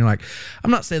going to end. You're like,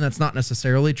 I'm not saying that's not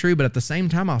necessarily true, but at the same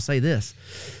time, I'll say this.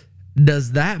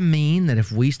 Does that mean that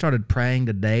if we started praying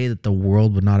today that the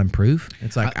world would not improve?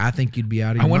 It's like, I think you'd be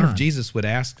out of your mind. I wonder if Jesus would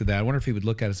ask that. I wonder if he would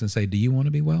look at us and say, do you want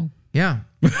to be well? Yeah.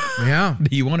 Yeah.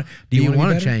 Do you want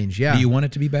to change? Yeah. Do you want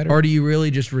it to be better? Or do you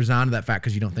really just resign to that fact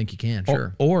because you don't think you can?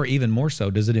 Sure. Or even more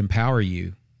so, does it empower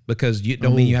you? Because you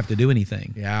don't mean you have to do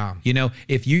anything. Yeah.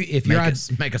 If you're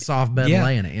make a soft bed and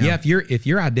lay in it. Yeah. If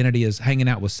your identity is hanging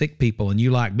out with sick people and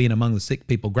you like being among the sick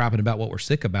people, griping about what we're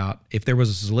sick about, if there was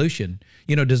a solution,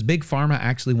 does Big Pharma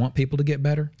actually want people to get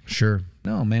better? Sure.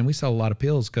 No, man, we sell a lot of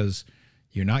pills because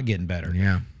you're not getting better.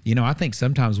 Yeah. I think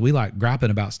sometimes we like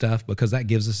griping about stuff because that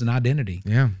gives us an identity.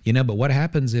 Yeah. But what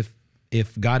happens if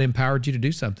if God empowered you to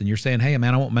do something, you're saying, hey,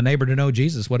 man, I want my neighbor to know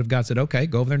Jesus. What if God said, okay,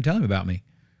 go over there and tell him about me?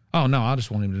 Oh, no, I just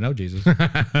want him to know Jesus.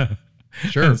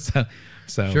 Sure.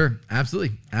 Sure.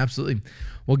 Absolutely. Absolutely.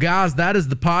 Well, guys, that is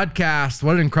the podcast.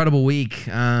 What an incredible week.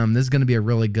 This is going to be a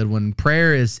really good one.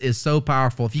 Prayer is so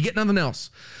powerful. If you get nothing else,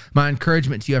 my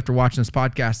encouragement to you after watching this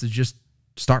podcast is just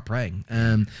start praying.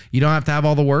 You don't have to have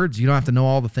all the words. You don't have to know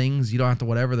all the things. You don't have to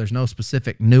whatever. There's no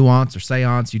specific nuance or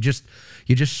seance. You just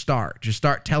start. Just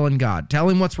start telling God. Tell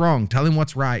him what's wrong. Tell him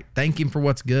what's right. Thank him for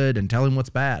what's good and tell him what's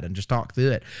bad and just talk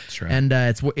through it. That's right. And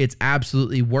it's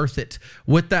absolutely worth it.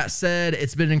 With that said,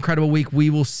 it's been an incredible week. We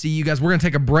will see you guys. We're going to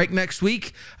take a break next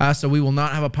week. So we will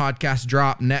not have a podcast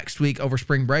drop next week over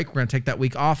spring break. We're going to take that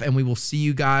week off, and we will see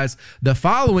you guys the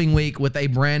following week with a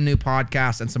brand new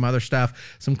podcast and some other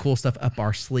stuff, some cool stuff up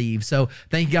our sleeve. So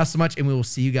thank you guys so much, and we will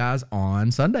see you guys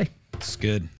on Sunday. It's good.